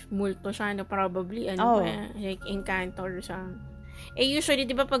masabi if multo siya, no, probably, like Encanto or something. Usually,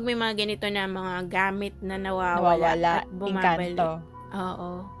 di ba pag may mga ganito na mga gamit na nawawala at bumabalik. Encanto.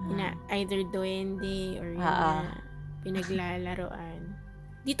 Oo. Either duwende or pinaglalaroan.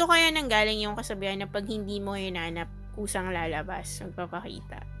 Dito kaya nanggaling yung kasabihan na pag hindi mo hinanap, kusang lalabas,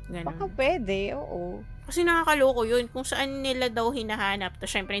 magpapakita. Ganun. Baka pwede, oo. Kasi nakakaloko yun. Kung saan nila daw hinahanap, to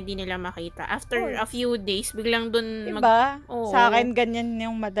syempre hindi nila makita. After a few days, biglang dun diba? Sa akin, ganyan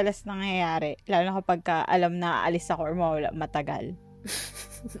yung madalas nangyayari. Lalo na kapag alam na aalis ako or mawala matagal.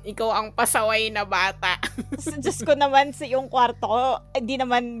 Ikaw ang pasaway na bata. Diyos ko naman, yung kwarto ko, hindi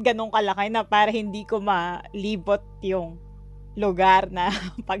naman ganun kalaki na para hindi ko malibot yung lugar na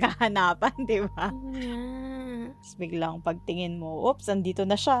paghahanapan, di ba? Tapos biglang pagtingin mo, oops, andito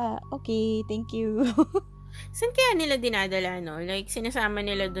na siya. Okay, thank you. Saan kaya nila dinadala, no? Like, sinasama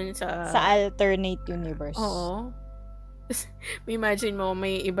nila dun sa... Sa alternate universe. Oo. Imagine mo,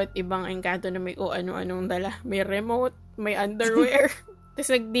 may iba't ibang Encanto na may ano-anong dala. May remote, may underwear. Tapos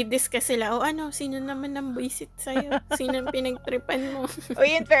nagdi-discuss sila, sino naman ang buisit sa'yo? Sino ang pinagtripan mo?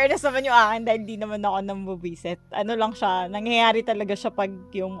 In fairness naman yung akin, dahil di naman ako nang bubisit. Ano lang siya, nangyayari talaga siya pag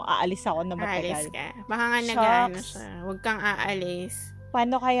yung aalis ako na matagal. Aalis ka. Baka nga nag-ano siya. Huwag kang aalis.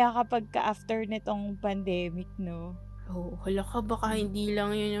 Paano kaya kapag after nitong pandemic, no? Hala ka, baka hindi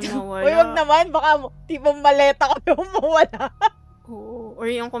lang yun yung mawala. Uy, wag naman, baka tipong maleta ka yung mawala. Or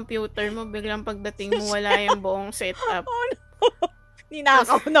yung computer mo, biglang pagdating mo, wala yung buong setup.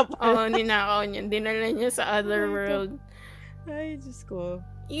 Ninakaw na pala. Ninakaw niya. Dinala niya sa other world. Ay, Diyos ko.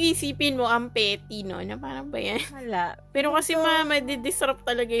 Iisipin mo ang petty, no? Na parang ba yan? Wala. Pero kasi madidisrupt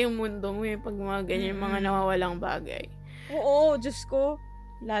talaga yung mundo mo pag mga ganyan, mga nawawalang bagay. Oo, Diyos ko.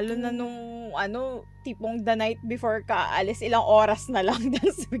 Lalo na nung, tipong the night before ka alis, ilang oras na lang,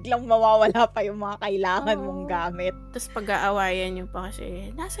 tapos biglang mawawala pa yung mga kailangan mong gamit. Tapos pag-aawayan nyo pa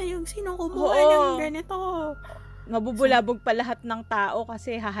kasi, nasa yung sino kumuha ng ganito? Mabubulabog pa lahat ng tao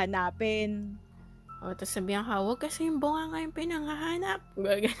kasi hahanapin. Tapos sabihan ka, huwag kasi yung bunga nga yung pinanghahanap.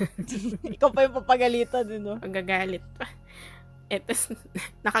 Ikaw pa yung papagalitan, no? Pagagalit pa. Tapos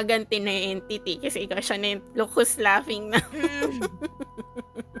nakaganti na yung entity kasi ikaw siya na yung locus laughing na.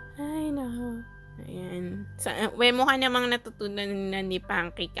 Ay, no. Ayan. Mukha namang natutunan na ni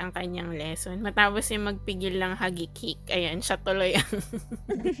Pancake ang kanyang lesson. Matapos yung magpigil lang hagikik. Ayan, siya tuloy ang...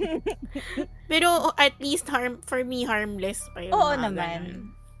 Pero at least for me, harmless pa yun. Oo naman.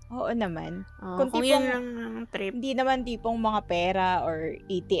 Oo naman. Kung yun lang ang trip. Hindi naman tipong mga pera or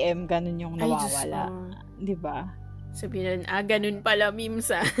ATM, ganun yung nawawala. Diba? Sabihin, ganun pala,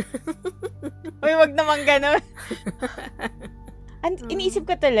 Mimsa. Uy, wag naman ganun. Iniisip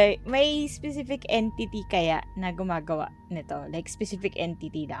ko tuloy, may specific entity kaya na gumagawa nito? Like, specific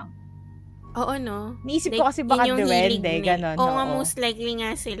entity lang. Oo, no? Niisip ko kasi baka duwende, gano'n. Oo nga, most likely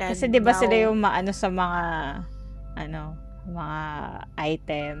nga sila. Kasi diba sila yung maano sa mga, mga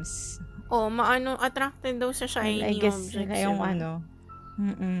items. Attracted daw sa shiny I guess objects. sila yung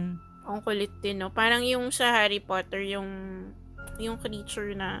Ang kulit din, no? Parang yung sa Harry Potter, yung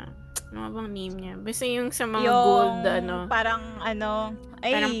creature na, ano bang name niya? Basta yung sa mga gold, parang parang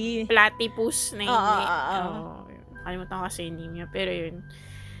platypus na hindi. Kalimutan ko kasi yung name niya. Pero yun,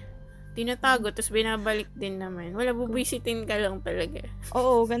 tinatago, tapos binabalik din naman. Wala, bubisitin ka lang talaga.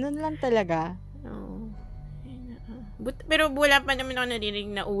 Oo, ganun lang talaga. Oo. Pero wala pa naman ako narinig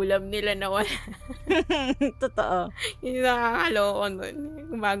na ulam nila na wala. Totoo. Yung nakakaloko nun.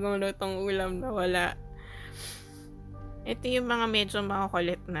 Bagong lutong ulam na wala. Ito yung mga medyo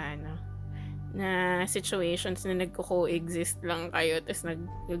makakulit na situations na nagko-coexist lang kayo tapos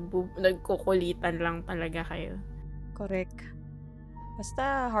nagkukulitan lang talaga kayo. Correct.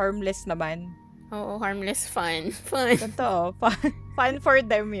 Basta harmless naman. Oo, harmless fun. Totoo. Fun for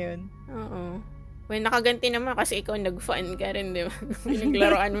them yun. Oo. Well, nakaganti naman kasi ikaw nag-fun ka rin, di ba?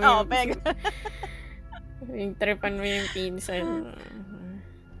 Naglaruan mo yung... peg. Yung tripan mo yung pinsan.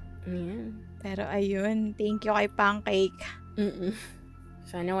 Pero ayun, thank you kay Pancake.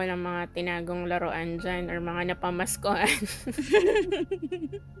 Sana walang mga tinagong laruan dyan or mga napamaskuhan.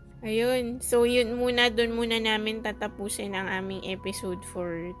 Ayun. So, doon muna namin tatapusin ang aming episode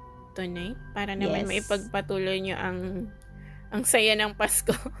for tonight. Para naman maipagpatuloy nyo ang saya ng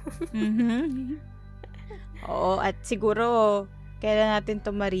Pasko. Oo, at siguro, kailan natin ito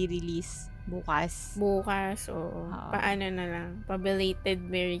marirelease? Bukas, oo. Paano na lang? Pa-belated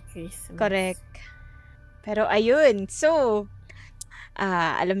Merry Christmas. Correct. Pero ayun, so,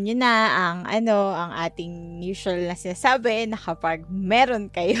 alam nyo na ang ating usual na sinasabi na kapag meron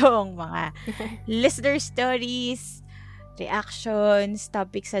kayong mga listener stories, reactions,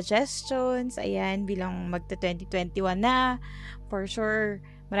 topic suggestions, ayan, bilang magta-2021 na, for sure,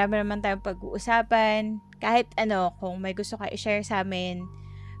 marami naman tayong pag-uusapan. Kahit kung may gusto kayo i-share sa amin,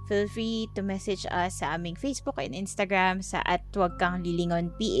 feel free to message us sa aming Facebook and Instagram sa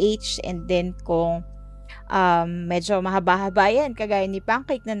 @wagkanglilingonph. And then kung medyo mahaba-haba yan, kagaya ni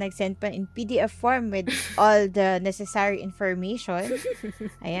Pancake na nag-send pa in PDF form with all the necessary information,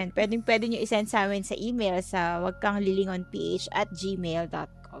 ayan, pwede nyo i-send sa amin sa email sa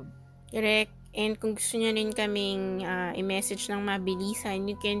wagkanglilingonph@gmail.com. Correct. And kung gusto nyo rin kaming i-message ng mabilisan,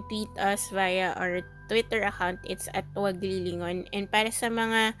 you can tweet us via our Twitter account. It's @waglilingon. And para sa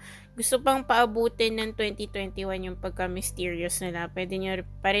mga gusto pang paabutin ng 2021 yung pagka-mysterious nila, pwede nyo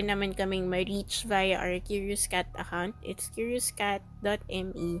pa rin naman kaming ma-reach via our Curious Cat account. It's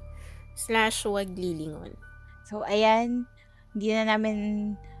curiouscat.me/waglilingon. So, ayan. Hindi na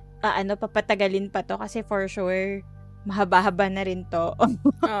namin papatagalin pa to kasi for sure mahaba-haba na rin to.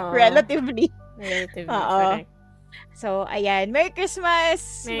 Relatively. Correct. So, ayan. Merry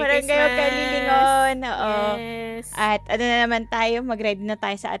Christmas! Merry Barangay Wagkanlilingon. Yes. At na naman tayo, mag-ready na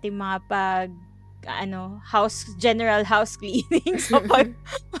tayo sa ating mga general house cleaning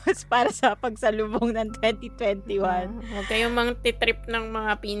para sa pagsalubong ng 2021. Huwag kayong mang-titrip ng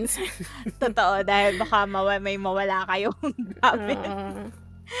mga pinsan. Totoo, dahil baka may mawala kayong gamit.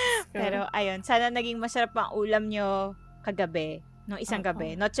 Pero, ayun, sana naging masarap ang ulam nyo kagabi, nung isang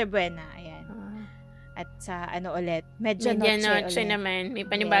gabi. Noche Buena, ayan. At sa ulit, medyo noche naman. May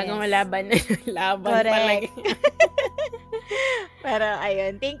panibagong laban Correct. Pero,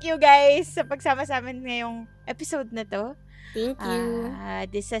 ayun, thank you guys sa pagsama sa amin ngayong episode na to. Thank you.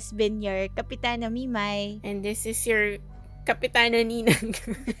 This has been your Kapitana Mimay. And this is your Kapitana Ninang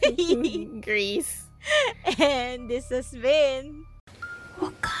Grace. And this has been